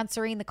not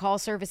answering the call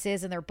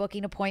services and they're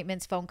booking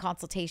appointments, phone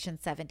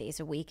consultations 7 days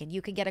a week, and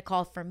you can get a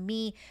call from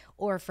me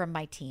or from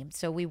my team.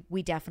 So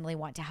we definitely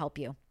want to help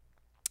you.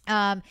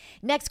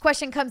 Next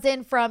question comes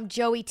in from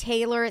Joey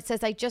Taylor. It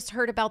says, I just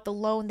heard about the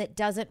loan that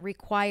doesn't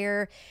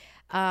require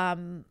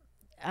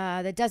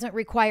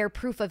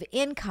proof of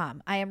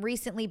income. I am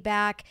recently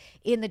back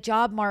in the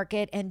job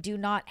market and do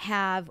not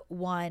have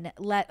one,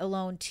 let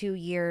alone 2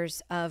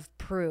 years of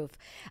proof.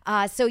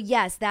 So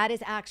yes, that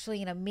is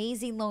actually an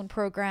amazing loan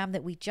program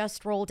that we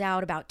just rolled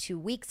out about 2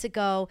 weeks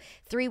ago,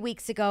 3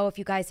 weeks ago. If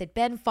you guys had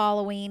been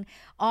following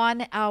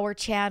on our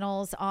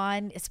channels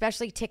on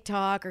especially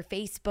TikTok or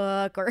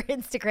Facebook or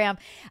Instagram,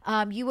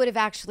 you would have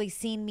actually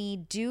seen me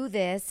do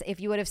this. If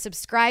you would have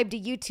subscribed to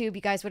YouTube,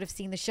 you guys would have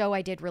seen the show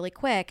I did really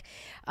quick.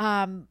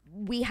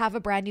 We have a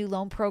brand new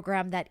loan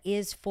program that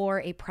is for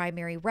a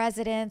primary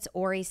residence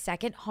or a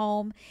second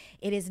home.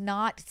 It is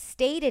not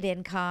stated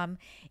income.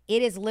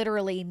 It is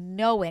literally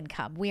no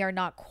income. We are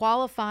not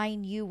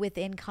qualifying you with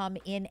income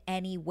in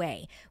any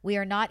way. We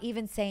are not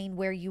even saying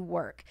where you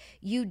work.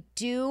 You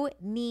do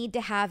need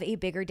to have a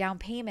bigger down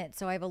payment.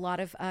 So I have a lot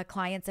of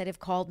clients that have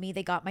called me.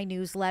 They got my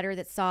newsletter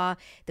that saw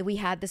that we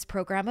had this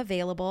program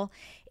available,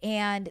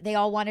 and they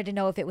all wanted to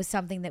know if it was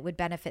something that would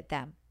benefit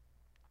them.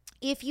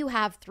 If you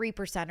have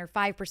 3% or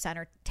 5%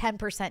 or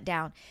 10%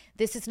 down,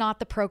 this is not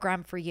the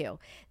program for you.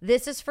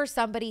 This is for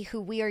somebody who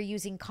we are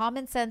using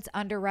common sense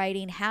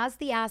underwriting, has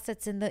the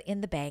assets in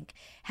the bank,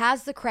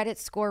 has the credit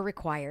score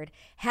required,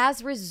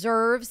 has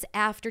reserves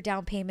after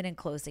down payment and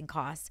closing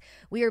costs.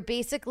 We are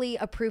basically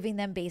approving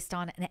them based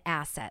on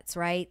assets,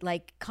 right?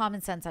 Like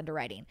common sense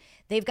underwriting.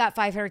 They've got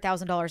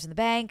 $500,000 in the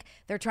bank.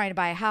 They're trying to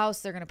buy a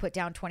house. They're going to put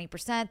down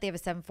 20%. They have a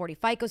 740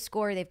 FICO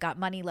score. They've got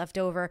money left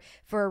over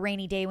for a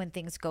rainy day when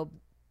things go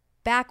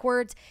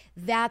backwards.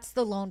 That's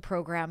the loan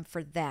program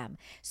for them.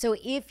 So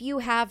if you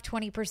have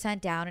 20%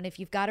 down and if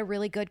you've got a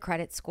really good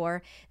credit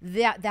score,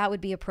 that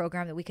would be a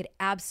program that we could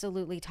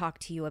absolutely talk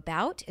to you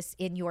about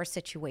in your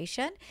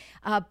situation.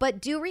 But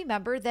do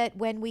remember that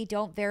when we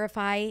don't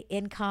verify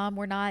income,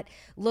 we're not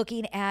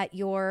looking at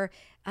your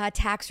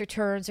tax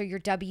returns or your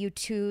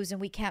W-2s, and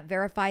we can't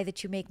verify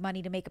that you make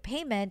money to make a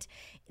payment.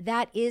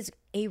 That is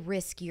a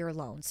riskier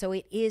loan. So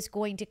it is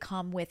going to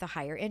come with a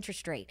higher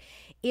interest rate.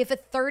 If a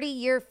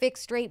 30-year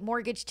fixed rate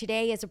mortgage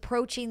today is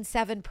approaching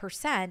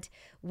 7%,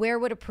 where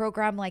would a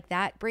program like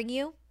that bring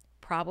you?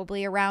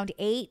 Probably around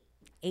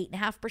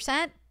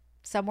 8.5%,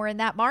 somewhere in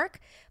that mark.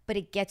 But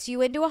it gets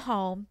you into a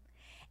home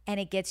and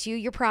it gets you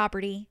your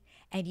property,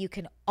 and you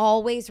can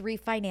always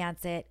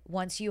refinance it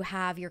once you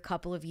have your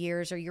couple of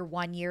years or your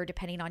 1 year,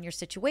 depending on your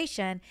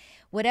situation.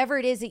 Whatever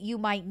it is that you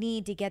might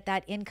need to get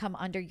that income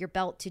under your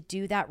belt to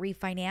do that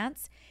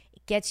refinance,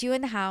 it gets you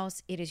in the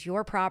house, it is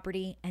your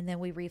property, and then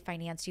we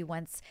refinance you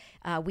once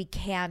we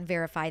can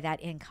verify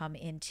that income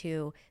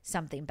into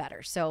something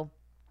better. So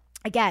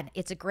Again,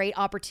 it's a great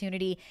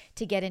opportunity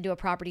to get into a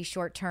property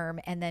short term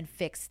and then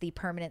fix the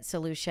permanent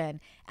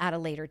solution at a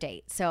later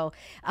date. So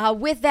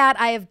with that,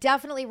 I have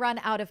definitely run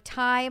out of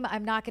time.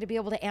 I'm not going to be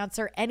able to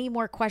answer any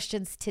more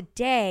questions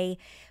today.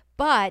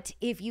 But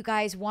if you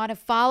guys want to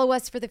follow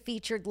us for the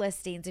featured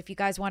listings, if you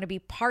guys want to be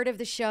part of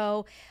the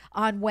show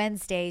on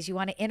Wednesdays, you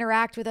want to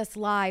interact with us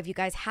live, you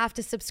guys have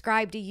to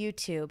subscribe to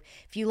YouTube.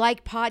 If you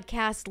like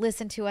podcasts,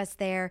 listen to us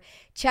there.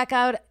 Check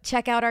out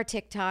our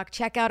TikTok,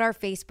 check out our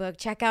Facebook,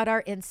 check out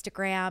our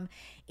Instagram.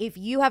 If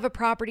you have a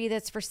property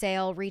that's for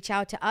sale, reach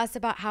out to us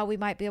about how we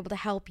might be able to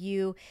help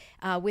you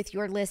with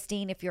your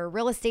listing. If you're a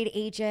real estate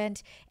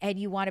agent and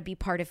you want to be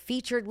part of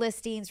featured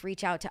listings,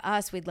 reach out to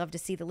us. We'd love to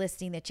see the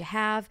listing that you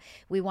have.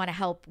 We want to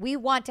help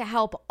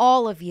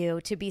all of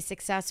you to be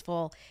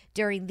successful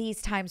during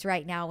these times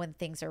right now when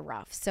things are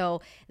rough.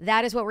 So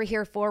that is what we're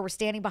here for. We're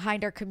standing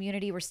behind our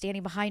community. We're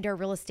standing behind our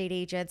real estate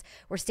agents.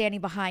 We're standing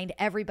behind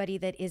everybody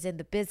that is in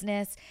the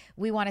business.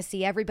 We want to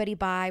see everybody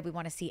buy. We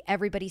want to see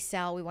everybody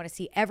sell. We want to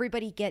see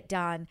everybody get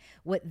done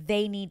what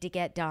they need to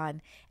get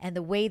done. And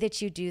the way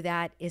that you do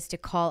that is to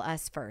call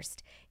us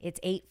first. It's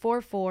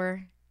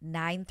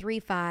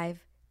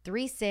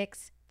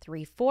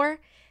 844-935-3634.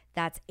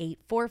 That's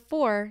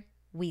 844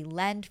 We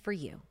Lend for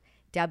You.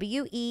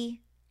 WELEND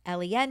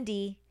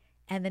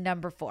and the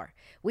number 4.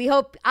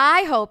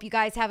 I hope you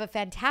guys have a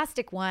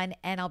fantastic one,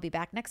 and I'll be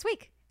back next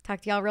week.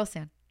 Talk to y'all real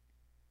soon.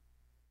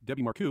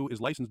 Debbie Marcoux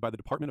is licensed by the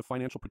Department of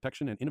Financial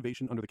Protection and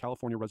Innovation under the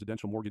California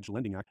Residential Mortgage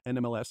Lending Act,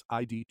 NMLS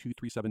ID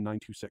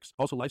 237926.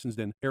 Also licensed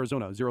in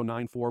Arizona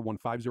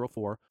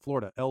 0941504,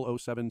 Florida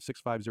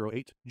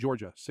L076508,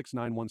 Georgia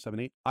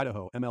 69178,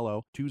 Idaho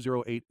MLO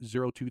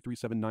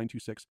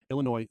 208023796,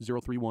 Illinois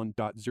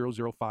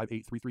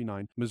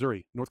 031.0058339,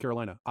 Missouri, North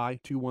Carolina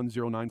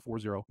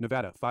I210940,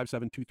 Nevada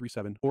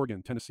 57237,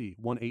 Oregon, Tennessee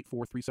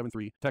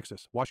 184373,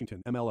 Texas,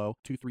 Washington MLO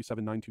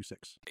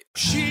 237926.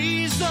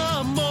 She's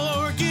a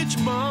mortgage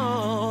mom.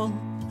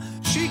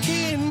 She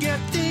can get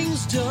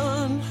things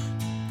done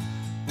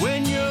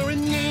when you're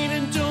in need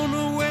and don't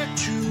know where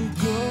to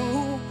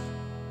go.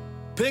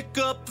 Pick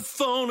up the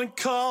phone and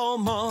call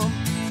Mom.